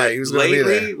him, but yeah, But he was going to be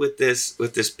there. with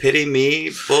this pity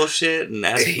me bullshit and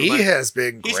asking He for money, has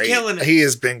been great. He's killing it. He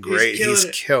has been great. He's killing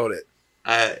it. killed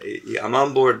it. I'm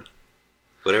on board.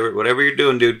 Whatever you're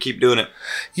doing, dude, keep doing it.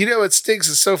 You know what stinks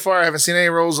is so far I haven't seen any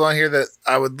roles on here that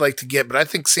I would like to get, but I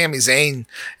think Sami Zayn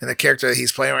and the character that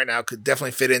he's playing right now could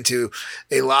definitely fit into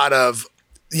a lot of,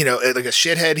 like a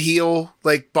shithead heel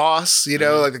like boss, like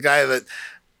the guy that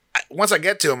once I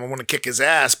get to him, I want to kick his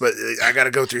ass, but I got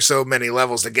to go through so many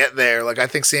levels to get there. Like I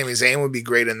think Sami Zayn would be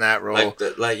great in that role. Like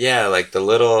the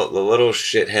little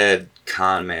shithead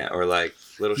con man or like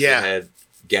little shithead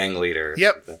gang leader.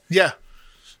 Yep. Yeah.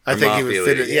 I think he would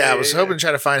fit it. Yeah, I was hoping to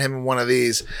try to find him in one of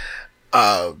these.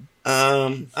 All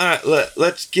right,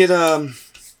 let's get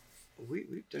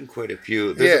we've done quite a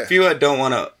few. There's a few I don't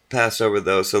want to pass over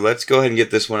though, so let's go ahead and get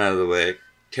this one out of the way.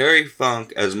 Terry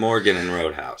Funk as Morgan in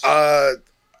Roadhouse.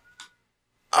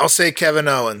 I'll say Kevin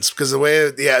Owens because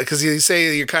because you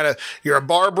say you're a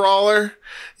bar brawler,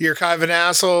 you're kind of an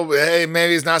asshole. But hey,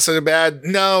 maybe he's not so bad.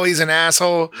 No, he's an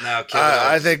asshole. No, Kevin Owens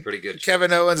I think is pretty good.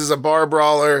 Kevin Owens is a bar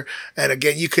brawler, and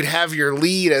again, you could have your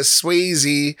lead as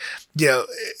Swayze.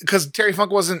 Because Terry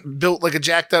Funk wasn't built like a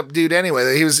jacked up dude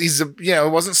anyway. He's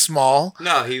wasn't small.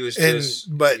 No, he was just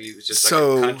like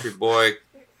a country boy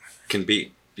can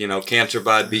beat. Cancer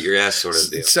bod, beat your ass sort of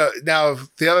deal. So now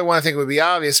the other one I think would be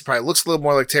obvious. Probably looks a little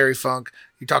more like Terry Funk.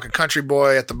 You're talking country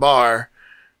boy at the bar.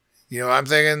 What I'm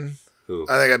thinking? Who?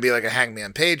 I think I'd be like a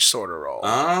Hangman Page sort of role.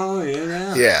 Oh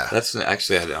yeah. Yeah. That's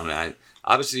actually I don't know.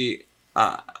 Obviously,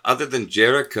 other than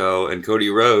Jericho and Cody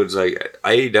Rhodes, like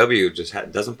AEW just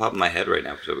doesn't pop in my head right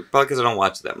now. Probably because I don't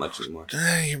watch it that much anymore.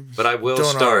 But I will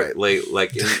start late.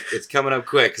 Like it's coming up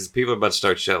quick because people are about to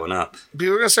start showing up.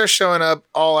 People are gonna start showing up.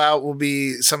 All Out will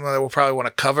be something that we'll probably want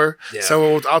to cover. Yeah.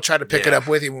 So I'll try to pick it up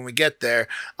with you when we get there.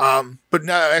 But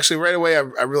no, actually, right away,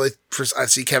 I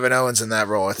see Kevin Owens in that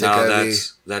role. I think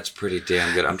that's pretty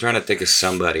damn good. I'm trying to think of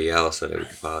somebody else that I would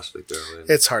possibly throw in.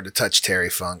 It's hard to touch Terry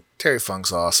Funk. Terry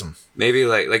Funk's awesome. Maybe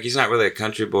like he's not really a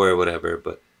country boy or whatever,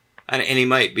 but and he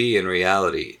might be in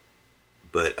reality.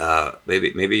 But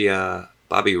maybe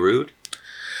Bobby Roode.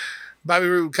 Bobby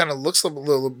Roode kind of looks a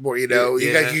little more, he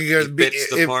fits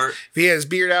the part. If he has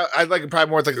beard out, I'd like it probably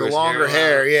more with like the longer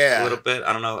hair. Yeah, a little bit.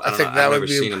 I don't know. I think that would be. I've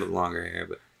never seen him with longer hair,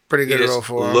 but pretty good role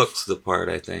for him. Looks the part,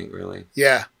 I think. Really.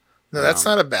 Yeah. No, that's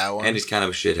not a bad one. And he's kind of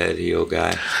a shithead heel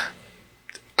guy.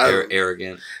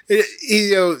 Arrogant.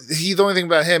 The only thing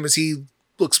about him is he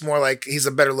looks more like he's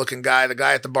a better looking guy, the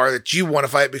guy at the bar that you want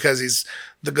to fight because he's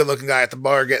the good looking guy at the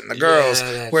bar getting the girls.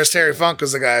 Whereas Terry Funk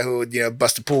was the guy who would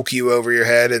bust a pool cue over your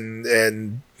head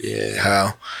and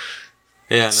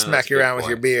smack you around with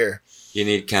your beer. You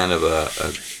need kind of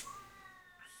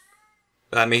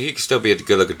I mean, he could still be a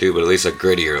good looking dude, but at least a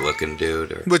grittier looking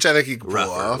dude, which I think he could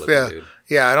pull off. Yeah, dude.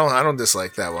 Yeah. I don't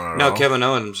dislike that one at all. No, Kevin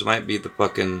Owens might be the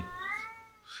fucking.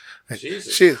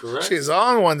 She's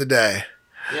on one today.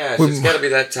 Yeah, it's got to be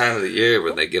that time of the year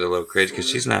where they get a little crazy because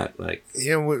she's not like.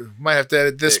 Yeah, we might have to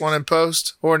edit this one in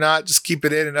post or not. Just keep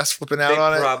it in and us flipping out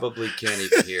on it. They probably can't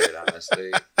even hear it,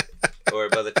 honestly. Or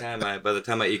by the time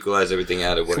I equalize everything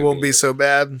out, it won't be so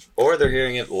bad. Or they're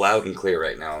hearing it loud and clear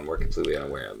right now, and we're completely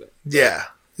unaware of it. Yeah.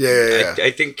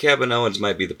 I think Kevin Owens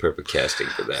might be the perfect casting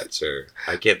for that, sir.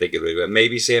 I can't think of it, but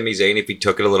maybe Sami Zayn if he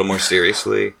took it a little more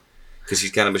seriously. Because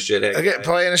he's kind of a shithead. Again,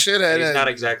 playing a shithead. He's not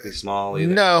exactly small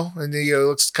either. No, and he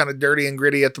looks kind of dirty and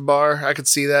gritty at the bar. I could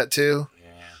see that too.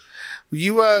 Yeah.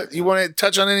 You want to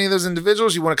touch on any of those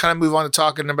individuals? You want to kind of move on to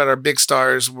talking about our big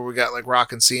stars where we got like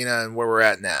Rock and Cena and where we're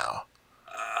at now?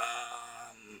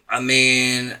 I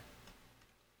mean,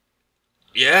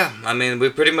 we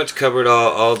pretty much covered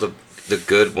all the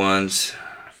good ones.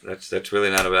 That's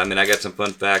really not about. I mean, I got some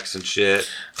fun facts and shit,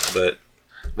 but.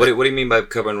 What do you mean by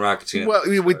covering Rock and Cena? Well,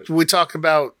 we talk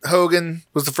about Hogan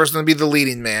was the first one to be the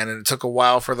leading man, and it took a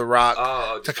while for The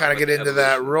Rock to kind of get into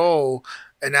that role.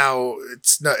 And now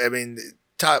it's not. I mean,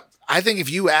 I think if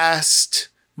you asked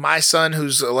my son,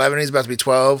 who's 11, he's about to be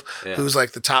 12, who's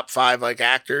like the top 5 like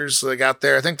actors like out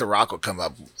there, I think The Rock would come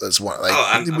up as one. Like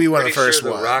I'm one of the first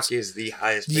ones. The Rock is the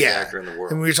highest paid actor in the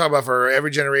world. And we talk about for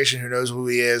every generation who knows who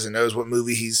he is and knows what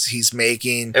movie he's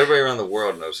making. Everybody around the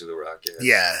world knows who The Rock is.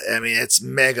 Yeah, I mean it's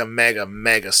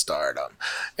mega stardom,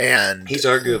 and he's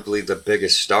arguably the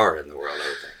biggest star in the world, I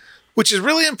would think. Which is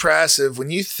really impressive when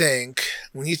you think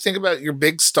about your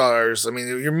big stars. I mean,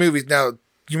 your movie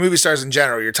stars in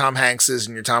general, your Tom Hankses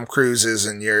and your Tom Cruises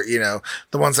and your,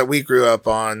 the ones that we grew up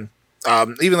on,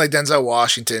 even like Denzel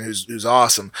Washington, who's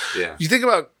awesome. Yeah. You think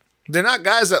about They're not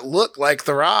guys that look like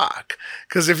The Rock.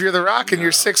 Because if you're The Rock and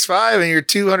you're 6'5" and you're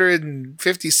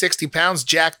 250, 60 pounds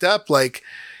jacked up, like,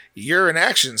 you're an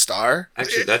action star.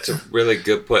 Actually, that's a really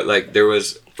good point. Like, there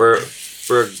was, for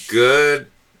a good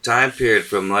time period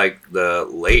from, like, the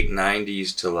late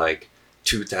 90s to, like,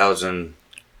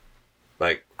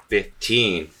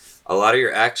 2015, a lot of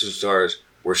your action stars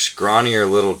were scrawnier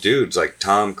little dudes like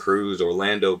Tom Cruise,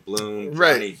 Orlando Bloom,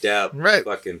 Johnny Depp,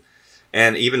 fucking,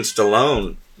 and even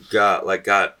Stallone got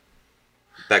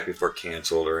back before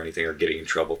canceled or anything or getting in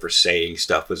trouble for saying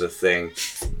stuff was a thing,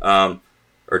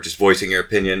 or just voicing your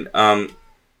opinion.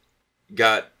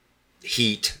 Got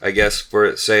heat, I guess,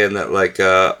 for saying that like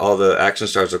all the action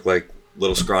stars look like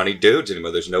little scrawny dudes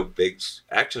anymore. There's no big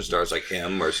action stars like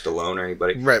him or Stallone or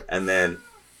anybody. Right. And then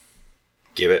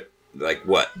give it like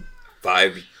what?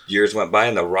 5 years went by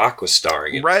and The Rock was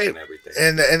starring in it and everything.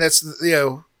 And that's,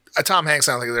 Tom Hanks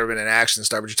sounds like he's never been an action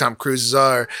star, but your Tom Cruises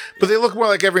are. But they look more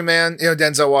like everyman.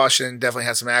 Denzel Washington definitely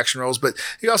had some action roles, but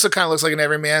he also kind of looks like an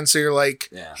everyman. So you're like,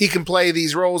 he can play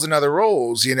these roles in other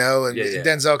roles, and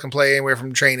Denzel can play anywhere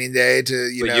from Training Day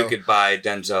to, But you could buy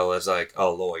Denzel as like a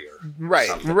lawyer. Right.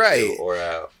 Too,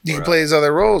 you can play these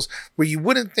other roles where you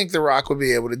wouldn't think The Rock would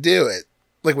be able to do it.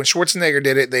 Like when Schwarzenegger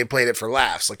did it, they played it for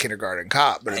laughs, like Kindergarten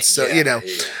Cop. But it's so,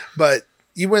 but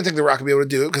you wouldn't think The Rock would be able to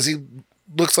do it because he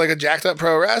looks like a jacked up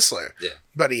pro wrestler. Yeah.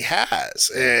 But he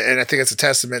has. And I think it's a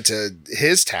testament to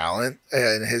his talent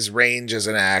and his range as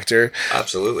an actor.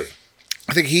 Absolutely.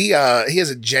 I think he has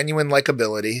a genuine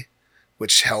likability,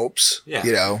 which helps.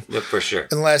 Yeah, for sure.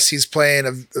 Unless he's playing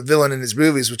a villain in his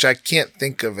movies, which I can't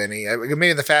think of any. Maybe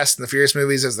in the Fast and the Furious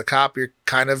movies as the cop, you're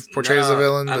kind of portrayed as a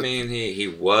villain. I mean, he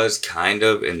was kind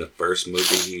of in the first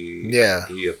movie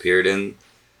he appeared in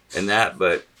that,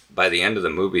 but by the end of the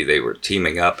movie, they were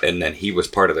teaming up, and then he was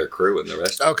part of their crew and the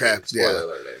rest of the spoiler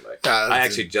alert, anyway. I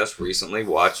actually just recently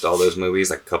watched all those movies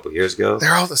like a couple years ago.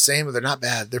 They're all the same, but they're not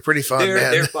bad. They're pretty fun,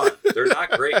 man. They're fun. They're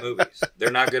not great movies.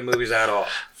 They're not good movies at all,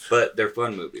 but they're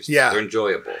fun movies. Yeah. They're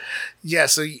enjoyable. Yeah,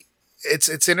 so it's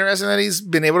interesting that he's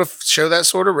been able to show that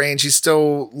sort of range. He's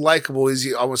still likable.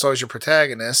 He's almost always your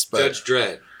protagonist. But Judge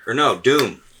Dredd. Or no,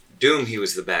 Doom. Doom, he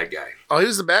was the bad guy. Oh, he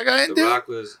was the bad guy in Doom? The Rock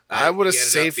was... I would have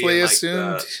safely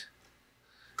assumed... Like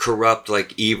corrupt,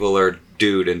 like, evil or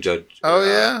dude in Judge... Oh,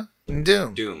 yeah? In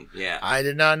Doom. Doom, yeah. I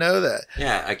did not know that.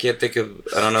 Yeah, I can't think of...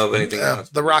 I don't know of anything else.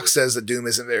 The Rock says that Doom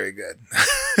isn't very good.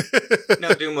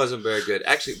 No, Doom wasn't very good.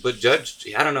 Actually, but Judge...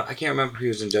 I don't know. I can't remember if he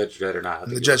was in Judge Dredd or not.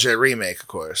 The Judge Dredd remake, of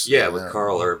course. Yeah, with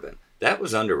Carl Urban. That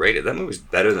was underrated. That movie's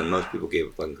better than most people gave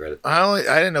it fucking credit. I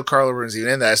didn't know Carl Urban was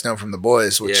even in that. I just know him from The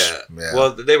Boys. Which, yeah.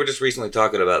 Well, they were just recently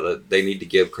talking about that they need to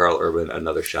give Carl Urban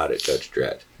another shot at Judge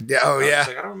Dredd. Yeah. Oh, yeah. I was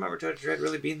like, I don't remember Judge Dredd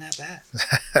really being that bad.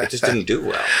 It just didn't do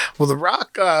well. Well, The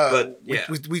Rock,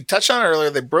 we touched on it earlier.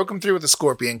 They broke him through with the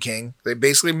Scorpion King. They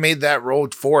basically made that role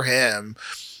for him.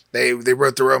 They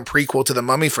wrote their own prequel to the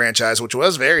Mummy franchise, which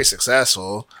was very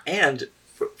successful. And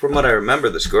from what I remember,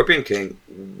 the Scorpion King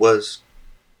was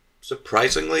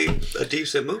surprisingly a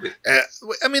decent movie.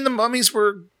 I mean, the Mummies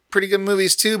were pretty good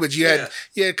movies too, but you had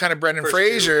kind of Brendan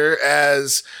Fraser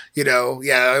as,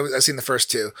 I've seen the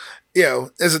first two,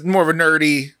 as more of a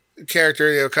nerdy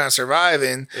character, kind of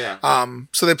surviving. Yeah.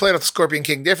 So they played off the Scorpion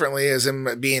King differently as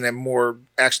him being a more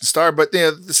action star, but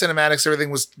the cinematics,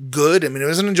 everything was good. I mean, it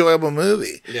was an enjoyable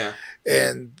movie. Yeah.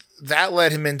 And that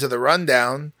led him into The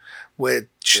Rundown with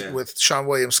Sean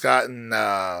William Scott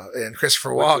and Christopher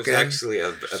Walken. Which was actually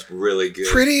a really good,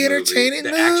 pretty entertaining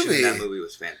movie. The action in that movie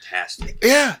was fantastic.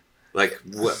 Yeah, like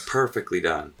perfectly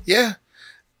done. Yeah,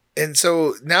 and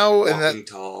so now Walking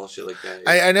Tall, shit like that.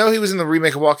 I know he was in the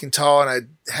remake of Walking Tall, and I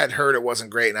had heard it wasn't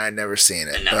great, and I had never seen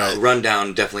it. And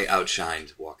Rundown definitely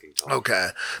outshined Walking Tall. Okay,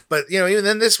 but even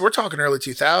then, we're talking early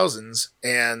 2000s,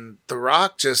 and The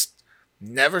Rock just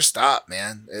never stopped,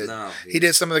 man. He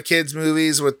did some of the kids'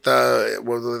 movies with the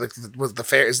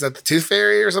fairy. Is that the Tooth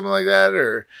Fairy or something like that,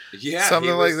 or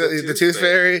something like that? The Tooth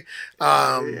Fairy.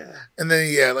 And then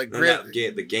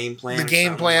the Game Plan. The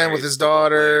Game Plan with his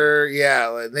daughter.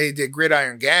 Yeah, they did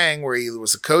Gridiron Gang where he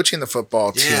was coaching the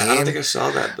football team. Yeah, I don't think I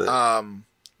saw that, but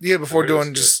before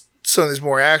doing just some of these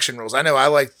more action roles. I know I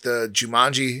like the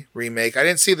Jumanji remake. I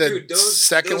didn't see the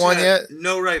second one yet.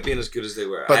 No right being as good as they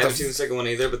were. But I haven't seen the second one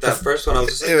either, but that first one I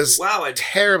was just like, it was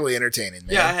terribly entertaining,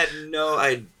 man. Yeah,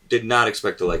 I did not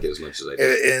expect to like it as much as I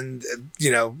did. And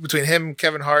between him,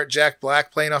 Kevin Hart, Jack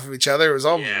Black playing off of each other, it was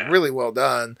all really well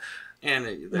done.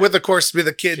 And with, of course, with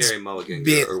the kids. Carey Mulligan,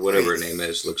 or whatever her name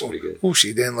is, looks pretty good. Oh,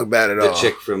 she didn't look bad at all. The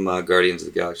chick from Guardians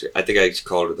of the Galaxy. I think I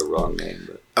called her the wrong name.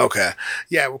 But. Okay.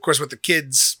 Yeah, of course, with the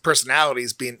kids'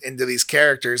 personalities being into these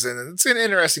characters, and it's an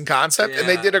interesting concept, and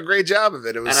they did a great job of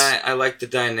it. It was, and I like the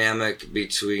dynamic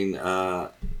between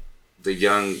the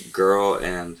young girl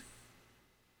and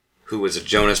who was a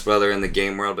Jonas brother in the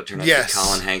game world, but turned out to be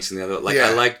Colin Hanks in the other. Like,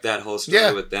 I liked that whole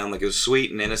story with them. Like, it was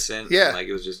sweet and innocent. Yeah. And, like,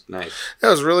 it was just nice. That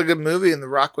was a really good movie, and The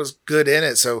Rock was good in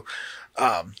it. So,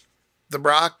 The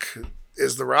Rock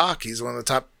is The Rock. He's one of the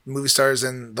top movie stars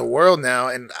in the world now,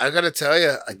 and I got to tell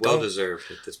you, Well-deserved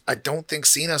at this point. I don't think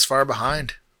Cena's far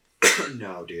behind.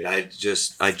 No, dude. I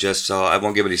just saw. I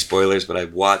won't give any spoilers, but I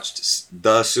watched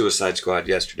The Suicide Squad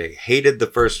yesterday. Hated the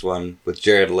first one with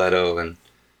Jared Leto and.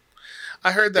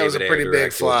 I heard that David was a pretty Ayer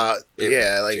big flaw.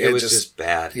 It was just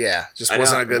bad. Yeah, just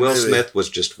wasn't a good Will movie. Smith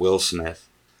was just Will Smith.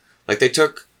 Like, they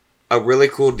took a really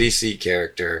cool DC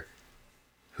character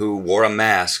who wore a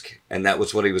mask, and that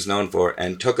was what he was known for,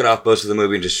 and took it off most of the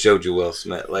movie and just showed you Will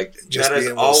Smith. Like, Just that is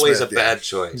being Will always Smith, a bad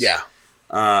choice.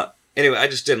 Yeah. Anyway, I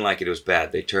just didn't like it. It was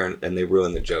bad. They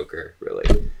ruined the Joker,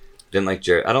 really. Didn't like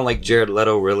Jared. I don't like Jared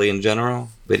Leto really in general,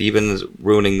 but even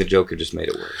ruining the Joker just made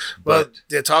it worse. But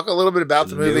talk a little bit about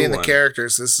the movie and the one.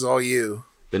 characters. This is all you.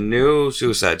 The new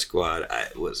Suicide Squad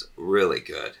was really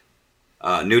good.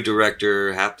 New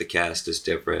director, half the cast is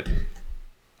different.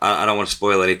 I don't want to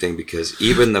spoil anything because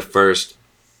even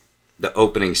the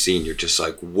opening scene, you're just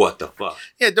like, what the fuck?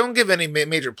 Yeah, don't give any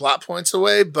major plot points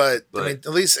away, but I mean, at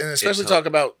least, and especially talk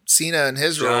about Cena and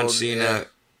his role. John Cena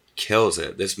kills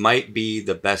it. This might be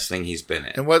the best thing he's been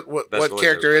in. And what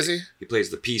character is he? He plays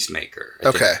the Peacemaker.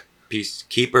 Okay.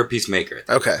 Peacemaker.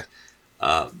 Okay.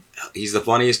 He's the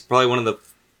funniest, probably one of the,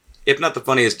 if not the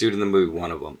funniest dude in the movie,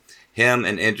 one of them. Him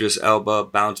and Idris Elba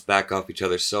bounce back off each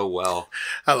other so well.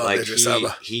 I love Idris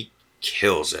Elba. He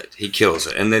kills it. He kills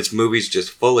it. And this movie's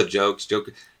just full of jokes.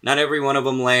 Not every one of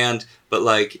them land, but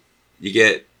like you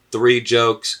get 3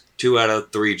 jokes, 2 out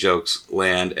of 3 jokes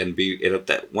land, and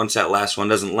once that last one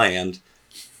doesn't land,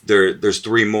 there's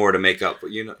 3 more to make up.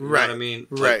 You know what I mean?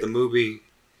 Right. Like the movie,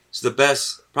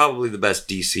 it's probably the best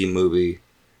DC movie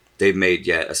they've made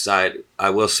yet. Aside, I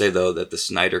will say though that the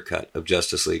Snyder cut of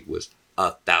Justice League was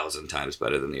 1,000 times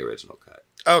better than the original cut.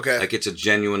 Okay. Like, it's a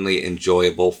genuinely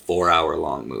enjoyable 4-hour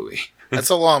long movie. That's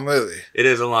a long movie. It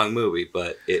is a long movie,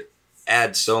 but it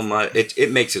adds so much.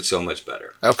 It makes it so much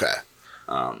better. Okay.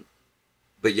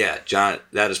 But yeah,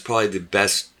 that is probably the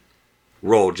best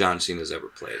role John Cena's ever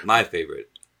played. My favorite.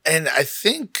 And I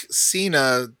think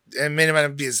Cena, and maybe it might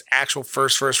not be his actual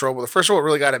first role, but the first role that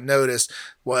really got him noticed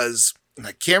was,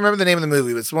 I can't remember the name of the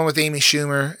movie, but it's the one with Amy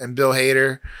Schumer and Bill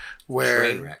Hader.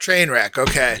 Trainwreck,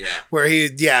 okay. Yeah. Where he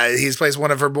plays one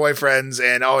of her boyfriends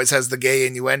and always has the gay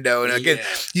innuendo. And again,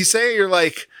 you say you're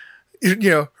like,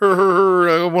 her,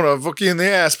 I want to fuck you in the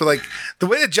ass. But like the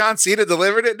way that John Cena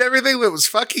delivered it and everything, it was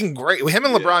fucking great. Him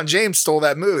and LeBron James stole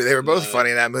that movie. They were both funny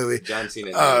in that movie. John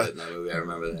Cena did in that movie. I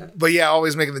remember that. But yeah,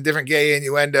 always making the different gay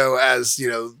innuendo as,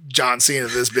 John Cena,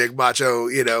 this big macho,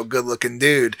 good looking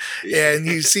dude. And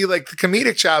you see like the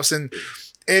comedic chops and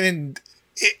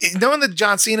knowing that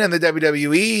John Cena in the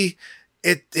WWE,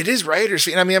 it is writers.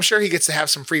 I mean, I'm sure he gets to have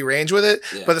some free range with it,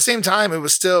 but at the same time, it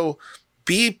was still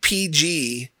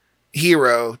BPG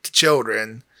hero to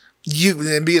children.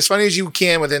 And be as funny as you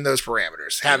can within those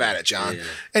parameters. Have at it, John. Yeah.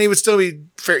 And he would still be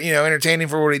fair, entertaining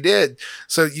for what he did.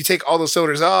 So you take all those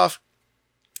filters off,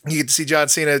 you get to see John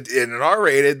Cena in an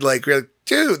R-rated, like,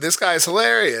 dude, this guy's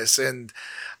hilarious. And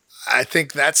I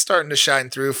think that's starting to shine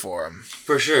through for him.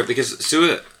 For sure, because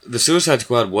the Suicide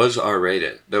Squad was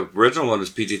R-rated. The original one was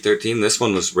PG-13. This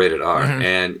one was rated R,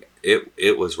 and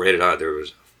it was rated R. There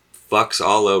was fucks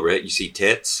all over it. You see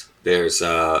tits. There's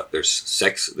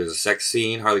sex. There's a sex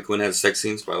scene. Harley Quinn has a sex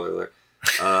scene. Spoiler alert.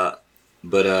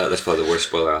 But that's probably the worst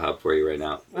spoiler I'll have for you right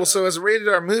now. Well, so as a rated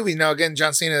R movie, now again,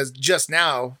 John Cena has just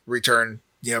now returned,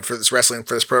 for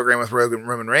this program with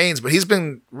Roman Reigns, but he's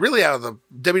been really out of the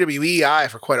WWE eye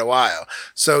for quite a while.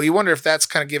 So you wonder if that's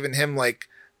kind of given him like,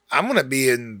 I'm going to be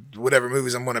in whatever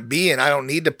movies I'm going to be in. I don't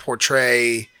need to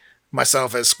portray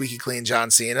myself as squeaky clean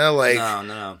John Cena. Like,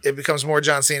 no. It becomes more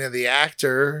John Cena, the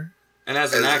actor. And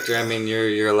as an actor, I mean,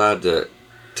 you're allowed to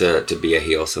be a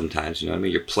heel sometimes. You know what I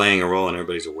mean? You're playing a role and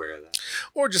everybody's aware of that.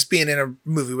 Or just being in a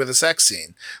movie with a sex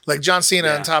scene. Like John Cena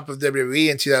on top of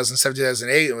WWE in 2007,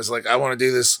 2008, it was like, I want to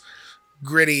do this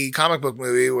gritty comic book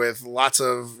movie with lots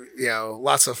of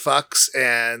fucks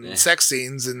and sex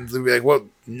scenes. And they'd be like, well,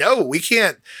 no, we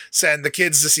can't send the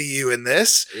kids to see you in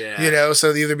this. Yeah. So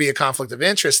there'd either be a conflict of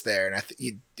interest there. And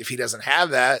if he doesn't have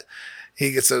that,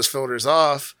 he gets those filters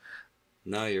off.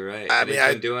 No, you're right. I And mean,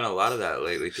 he's been doing a lot of that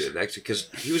lately too. Actually, because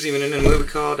he was even in a movie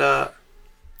called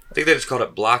I think they just called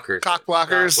it Blockers. Cock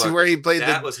Blockers, where he played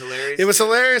that was hilarious. It was too.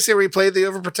 hilarious where he played the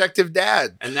overprotective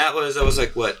dad. And that was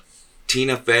like what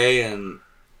Tina Fey and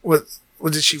What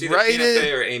did she it's either write Tina it?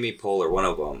 Fey or Amy Poehler, one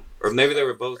of them, or maybe they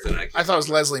were both in it. I thought it was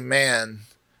Leslie Mann.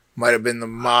 Might have been the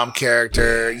mom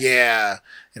character. Yeah.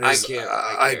 And it was, I can't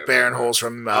Ike Barinholtz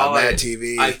from Mad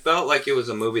TV. I felt like it was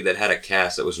a movie that had a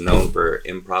cast that was known for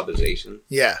improvisation.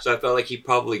 Yeah. So I felt like he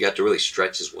probably got to really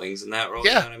stretch his wings in that role.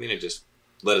 Yeah. You know what I mean? And just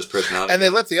let his personality. And they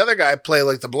let the other guy play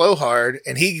like the blowhard,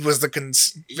 and he was the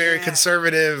very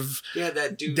conservative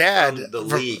that dude dad from The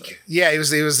League. Yeah, he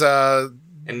was And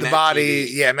the Matt body.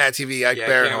 TV. Yeah, Matt TV. Ike I can't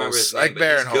remember Barinholtz. his name, Ike but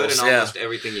he's good Barinholtz. in Yeah. almost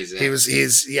everything he's in.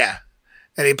 He's yeah,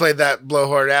 and he played that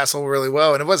blowhard asshole really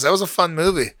well, and that was a fun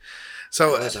movie.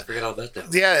 So I forget all about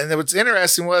that. yeah, and what's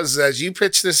interesting was as you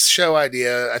pitched this show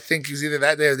idea, I think it was either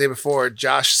that day or the day before,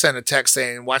 Josh sent a text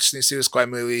saying, "Watch the new Suicide Squad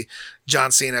movie,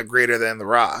 John Cena greater than The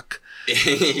Rock."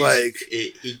 Like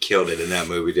he killed it in that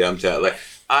movie, dude. I'm telling. Like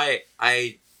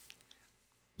I,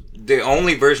 the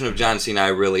only version of John Cena I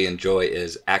really enjoy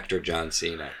is actor John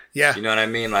Cena. Yeah, You know what I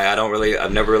mean? Like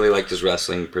I've never really liked his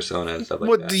wrestling persona and stuff like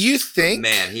what that. do you think?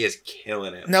 Man, he is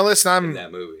killing it. Now listen, in that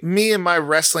movie. me and my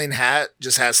wrestling hat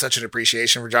just has such an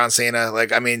appreciation for John Cena.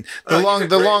 Like, I mean, He's a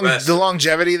great wrestler. the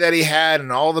longevity that he had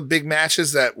and all the big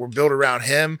matches that were built around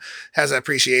him has that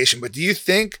appreciation. But do you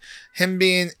think him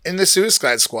being in the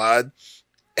Suicide Squad,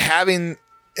 having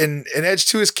an edge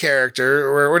to his character,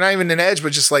 or not even an edge,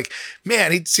 but just like,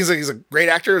 man, he seems like he's a great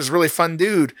actor, he's a really fun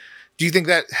dude. Do you think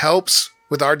that helps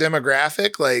with our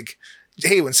demographic? Like,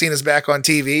 hey, when Cena's back on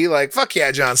TV, like, fuck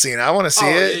yeah, John Cena, I want to see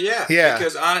it. Yeah.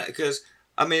 Because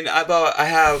I mean,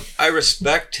 I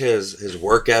respect his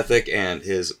work ethic and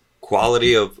his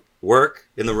quality of work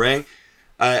in the ring.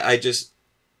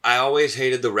 I always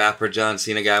hated the rapper John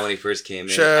Cena guy when he first came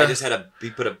in. Sure. He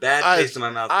put a bad taste in my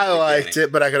mouth. I liked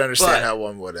it, but I could understand But how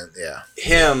one wouldn't. Yeah.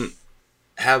 Him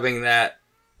having that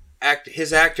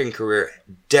his acting career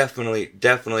definitely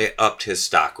upped his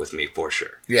stock with me for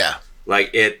sure. Yeah.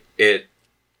 Like it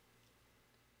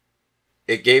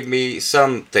gave me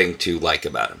something to like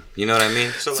about him. You know what I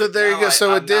mean? So like, there you now go.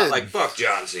 So I'm it did. not like fuck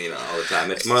John Cena all the time.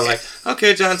 It's more like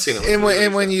okay, John Cena. And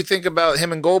when you think about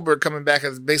him and Goldberg coming back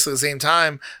at basically the same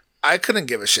time, I couldn't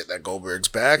give a shit that Goldberg's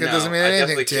back. It doesn't mean anything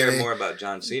to me. I definitely care more about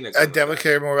John Cena. I definitely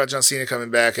care more about John Cena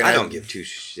coming back. And I don't give two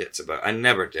shits about. I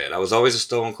never did. I was always a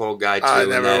Stone Cold guy too. I in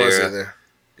never that was era. either.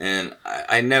 And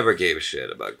I never gave a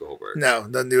shit about Goldberg. No,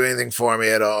 doesn't do anything for me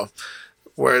at all.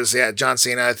 Whereas, yeah, John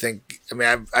Cena, I think, I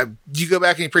mean, you go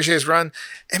back and you appreciate his run.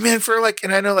 And man,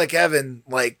 and I know like Evan,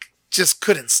 like just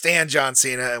couldn't stand John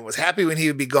Cena and was happy when he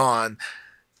would be gone.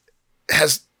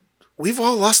 We've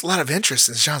all lost a lot of interest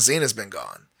since John Cena's been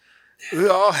gone. We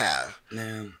all have.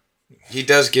 Yeah. He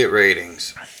does get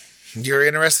ratings. You're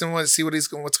interested in see what's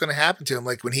going to happen to him.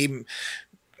 Like when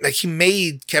he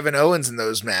made Kevin Owens in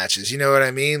those matches. You know what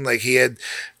I mean? Like he had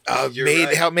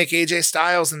helped make AJ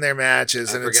Styles in their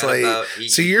matches, and it's like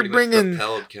so you're bringing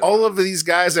all of these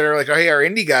guys that are like, oh, hey, our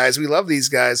indie guys, we love these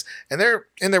guys, and they're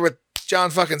in there with John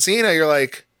fucking Cena. You're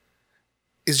like,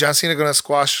 is John Cena going to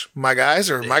squash my guys,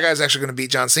 or my guys actually going to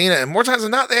beat John Cena? And more times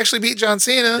than not, they actually beat John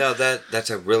Cena. No, that's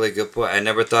a really good point. I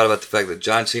never thought about the fact that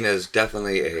John Cena is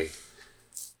definitely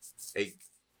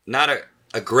not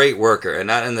a great worker, and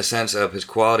not in the sense of his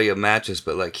quality of matches,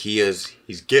 but like he's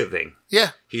giving.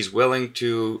 Yeah, he's willing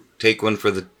to take one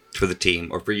for the team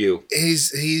or for you.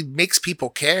 He makes people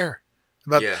care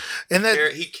about. Yeah, and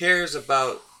that he cares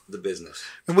about the business.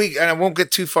 And I won't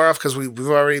get too far off because we've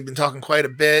already been talking quite a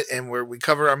bit, and we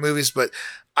cover our movies, but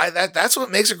that's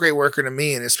what makes a great worker to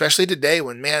me, and especially today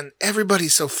when, man,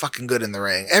 everybody's so fucking good in the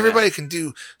ring. Everybody can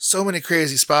do so many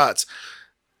crazy spots.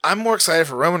 I'm more excited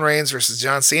for Roman Reigns versus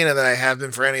John Cena than I have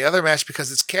been for any other match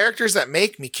because it's characters that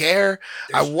make me care.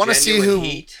 I want to see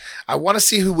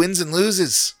who wins and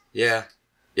loses. Yeah.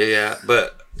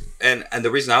 But and the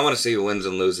reason I want to see who wins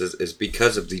and loses is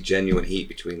because of the genuine heat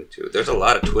between the two. There's a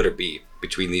lot of Twitter beef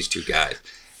between these two guys,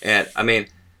 and I mean,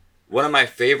 one of my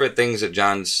favorite things that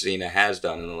John Cena has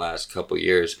done in the last couple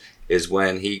years is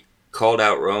when he called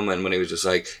out Roman when he was just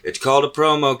like, it's called a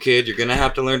promo, kid. You're going to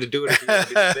have to learn to do it if you want to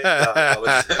be the big dog. I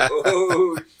was like,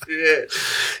 oh, shit.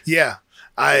 Yeah.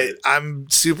 I'm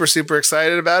super, super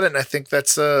excited about it, and I think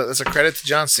that's a credit to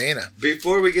John Cena.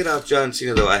 Before we get off John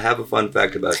Cena, though, I have a fun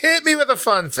fact about Hit me with a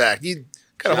fun fact. You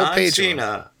got a whole page. John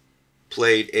Cena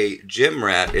played a gym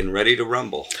rat in Ready to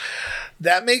Rumble.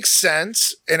 That makes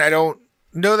sense, and I don't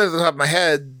know that off the top of my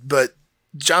head, but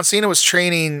John Cena was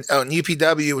training out in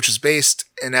UPW, which is based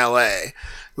in LA. It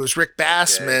was Rick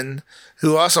Bassman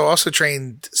who also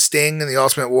trained Sting in the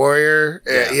Ultimate Warrior.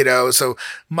 So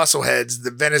Muscleheads,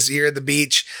 the Venice year at the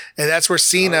beach, and that's where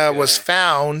Cena was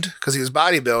found because he was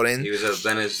bodybuilding. He was a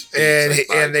Venice,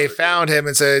 and they found him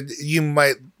and said, "You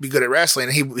might be good at wrestling."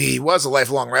 And he was a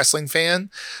lifelong wrestling fan,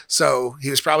 so he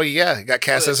was probably he got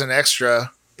cast as an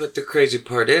extra. But the crazy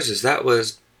part is that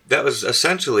was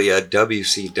essentially a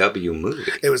WCW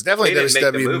movie. It was definitely a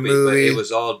WCW movie. But it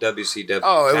was all WCW.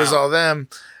 Oh, it was all them.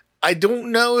 I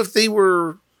don't know if they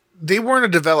weren't a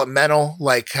developmental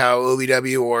like how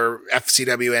OVW or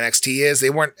FCW NXT is. They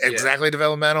weren't exactly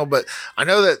developmental, but I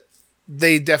know that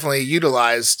they definitely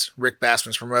utilized Rick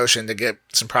Bassman's promotion to get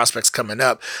some prospects coming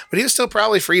up. But he was still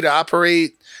probably free to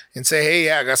operate and say, "Hey,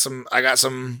 I got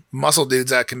some muscle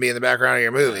dudes that can be in the background of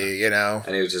your movie,"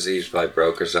 And he was probably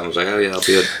broke or something. I was like, "Oh yeah, I'll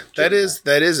be." That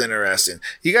is interesting.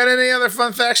 You got any other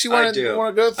fun facts you want to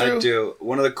go through? I do.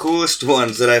 One of the coolest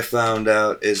ones that I found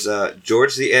out is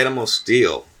George the Animal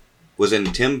Steel was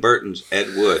in Tim Burton's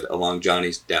Ed Wood along Johnny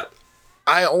Depp.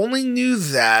 I only knew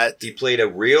that he played a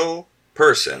real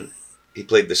person. He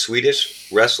played the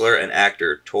Swedish wrestler and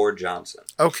actor Tor Johnson.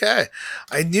 Okay.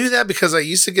 I knew that because I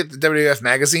used to get the WWF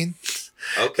magazine.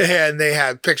 Okay. And they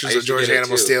had pictures of George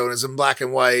Animal Steel, and it was in black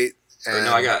and white. And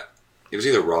it was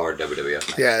either Raw or WWF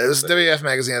magazine. Yeah, it was WWF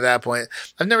magazine at that point.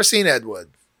 I've never seen Ed Wood.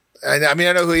 I mean,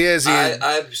 I know who he is.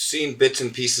 I've seen bits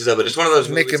and pieces of it. It's one of those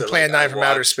movies making Plan 9 from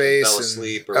Outer Space. Fell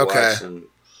asleep or watched and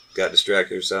got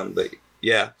distracted or something. But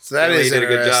yeah, so that is he did a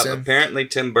good job. interesting. Apparently,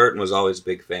 Tim Burton was always a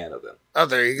big fan of him. Oh,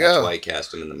 there you go. That's why he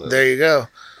cast him in the movie. There you go.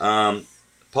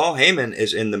 Paul Heyman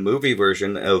is in the movie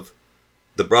version of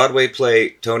the Broadway play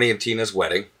Tony and Tina's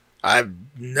Wedding. I've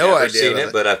no idea. Never seen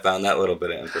it, but I found that little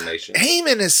bit of information.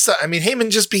 Heyman Heyman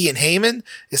just being Heyman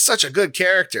is such a good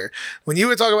character. When you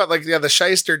would talk about like the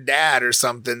shyster dad or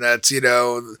something that's,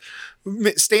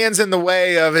 stands in the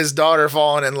way of his daughter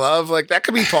falling in love, like that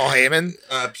could be Paul Heyman.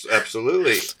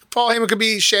 Absolutely. Paul Heyman could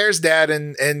be Cher's dad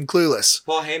in Clueless.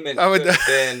 Paul Heyman could have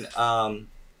been,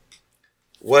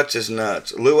 what's his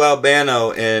nuts? Lou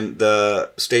Albano in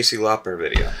the Stacey Lopper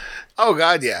video. Oh,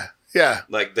 God, yeah. Yeah.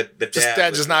 Like the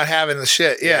dad just not having the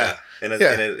shit. Yeah. And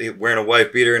wearing a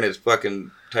wife beater and his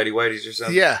fucking tighty whities or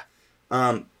something. Yeah.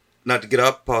 Not to get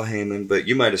off Paul Heyman, but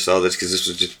you might have saw this because this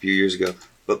was just a few years ago.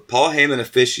 But Paul Heyman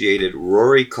officiated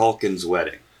Rory Culkin's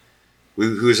wedding,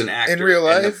 who's an actor in real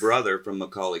life, and the brother from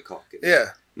Macaulay Culkin. Yeah.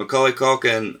 Macaulay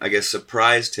Culkin, I guess,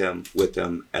 surprised him with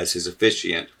him as his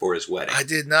officiant for his wedding. I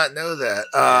did not know that.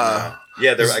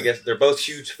 Yeah, I guess they're both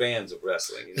huge fans of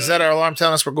wrestling. Is that our alarm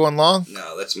telling us we're going long?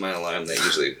 No, that's my alarm.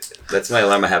 That's my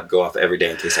alarm I have go off every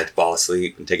day in case I fall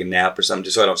asleep and take a nap or something,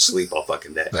 just so I don't sleep all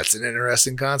fucking day. That's an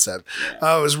interesting concept.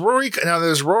 Yeah. It was Rory. Now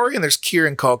there's Rory and there's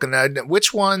Kieran Culkin. Now,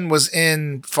 which one was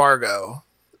in Fargo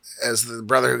as the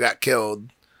brother who got killed?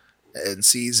 In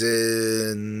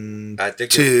season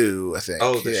 2, I think.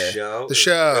 Oh, the show? The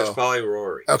show. That's probably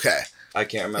Rory. Okay. I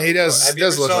can't remember. He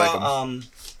does look like him.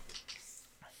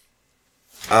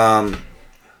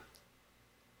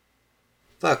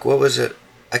 Fuck, what was it?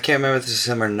 I can't remember if this is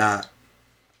him or not.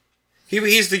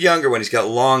 He's the younger one. He's got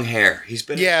long hair. He's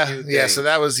been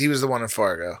so he was the one in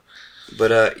Fargo.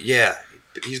 But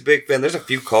he's a big fan. There's a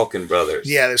few Culkin brothers.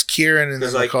 Yeah, there's Kieran and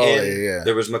Macaulay.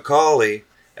 There was Macaulay.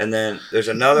 And then there's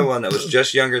another one that was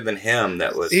just younger than him.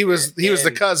 That was he was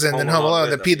the cousin in Home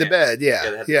Alone that peed the bed.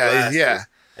 Yeah.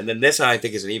 And then this one I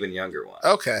think is an even younger one.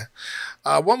 Okay,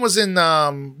 one was in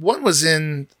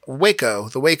Waco,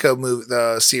 the Waco movie,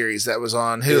 the series that was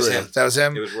on Hulu. That was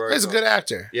him. He's a good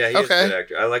actor. Yeah, he's a good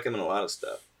actor. I like him in a lot of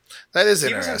stuff. That is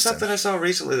interesting. He was in something I saw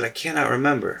recently that I cannot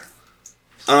remember.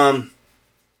 Tyler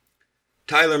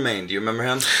Mane, do you remember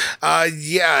him?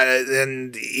 Yeah,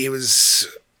 and he was.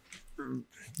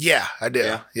 Yeah, I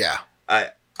do. Yeah.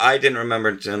 I didn't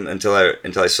remember him until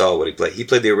I saw what he played. He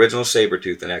played the original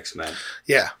Sabretooth in X-Men.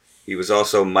 Yeah. He was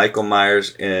also Michael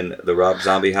Myers in the Rob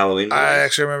Zombie Halloween movie. I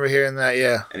actually remember hearing that,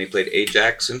 yeah. And he played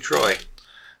Ajax in Troy.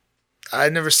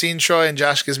 I've never seen Troy, and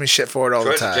Josh gives me shit for it all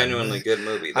the time. Troy's a genuinely good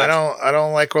movie. I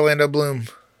don't like Orlando Bloom.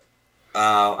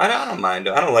 I don't mind.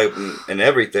 I don't like him in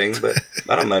everything, but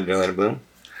I don't mind Orlando Bloom.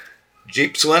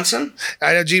 Jeep Swenson?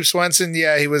 I know Jeep Swenson.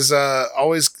 Yeah, he was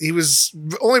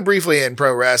only briefly in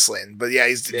pro wrestling, but yeah,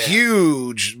 he's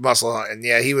huge muscle, and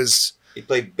yeah, he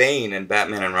played Bane in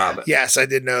Batman and Robin. Yes, I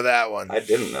did know that one. I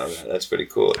didn't know that. That's pretty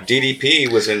cool. DDP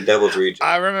was in Devil's Rejects.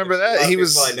 I remember that. He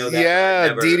was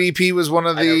DDP was one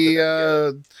of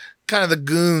the kind of the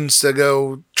goons to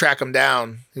go track him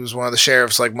down. He was one of the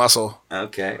sheriff's like muscle.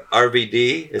 Okay.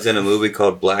 RVD is in a movie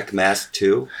called Black Mask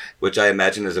 2, which I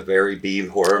imagine is a very B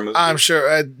horror movie. I'm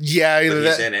sure. Yeah, but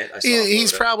he's in it.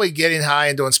 He's probably getting high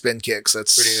and doing spin kicks. I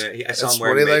saw him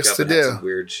wearing makeup and had some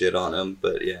weird shit on him,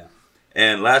 but yeah.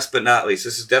 And last but not least,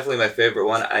 this is definitely my favorite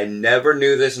one. I never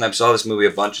knew this, and I saw this movie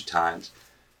a bunch of times.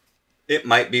 It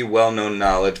might be well-known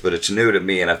knowledge, but it's new to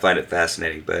me, and I find it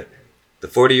fascinating. But The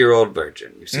 40-Year-Old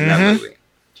Virgin. You've seen that movie.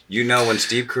 You know when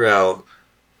Steve Carell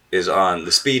is on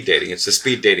the speed dating. It's the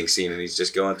speed dating scene, and he's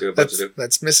just going through a bunch of...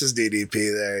 That's Mrs. DDP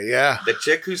there, yeah. The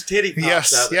chick whose titty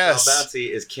pops out that's all bouncy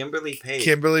is Kimberly Page.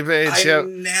 Kimberly Page, I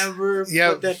never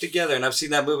put that together, and I've seen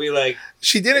that movie like...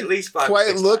 She didn't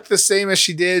quite look the same as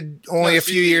she did only a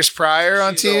few years prior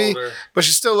on TV, older. But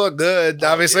she still looked good,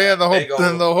 obviously, and the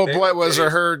whole point was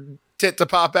for her tit to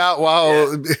pop out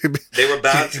while... They were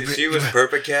bouncing. She was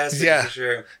perfect casting, for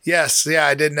sure. Yes,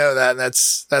 I did know that, and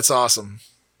that's awesome.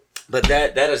 But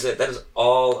that is it. That is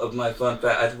all of my fun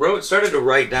facts. I started to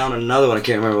write down another one. I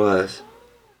can't remember what it was.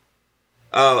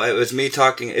 Oh, it was me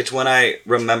talking. It's when I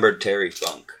remembered Terry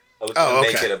Funk. I was going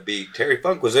to make it a big... Terry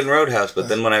Funk was in Roadhouse, but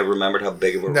then when I remembered how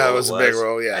big of a role it was... No, it was a big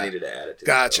role, yeah. I needed to add it to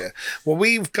Gotcha. Well,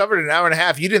 we've covered an hour and a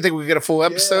half. You didn't think we'd get a full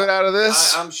episode out of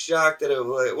this? I'm shocked that it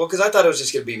was... Well, because I thought it was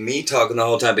just going to be me talking the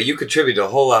whole time, but you contributed a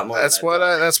whole lot more. That's what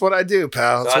I do,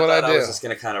 pal. That's what I do. I was just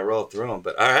going to kind of roll through them.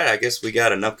 But all right, I guess we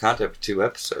got enough content for 2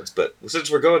 episodes. But since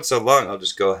we're going so long, I'll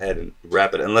just go ahead and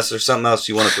wrap it. Unless there's something else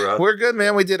you want to throw out. We're good,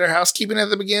 man. We did our housekeeping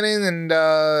at the beginning, and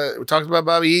we talked about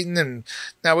Bobby Eaton, and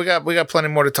now we got plenty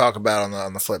more to talk about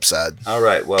on the flip side. All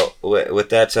right. Well, with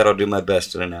that said, I'll do my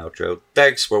best in an outro.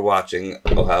 Thanks for watching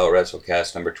Ohio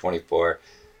WrestleCast number 24.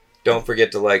 Don't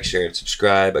forget to like, share, and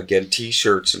subscribe. Again,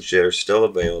 t-shirts and shit are still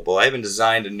available. I even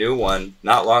designed a new one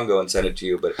not long ago and sent it to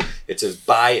you, but it says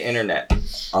Buy Internet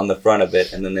on the front of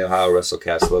it, and then the Ohio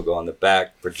WrestleCast logo on the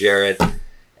back for Jared.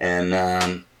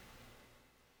 And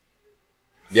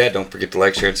don't forget to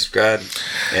like, share, and subscribe.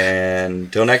 And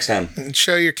until next time. And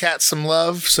show your cats some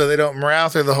love so they don't meow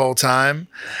through the whole time.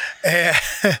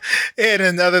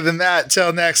 And other than that,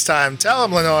 till next time, tell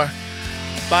them, Lenore.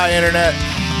 Bye, Internet.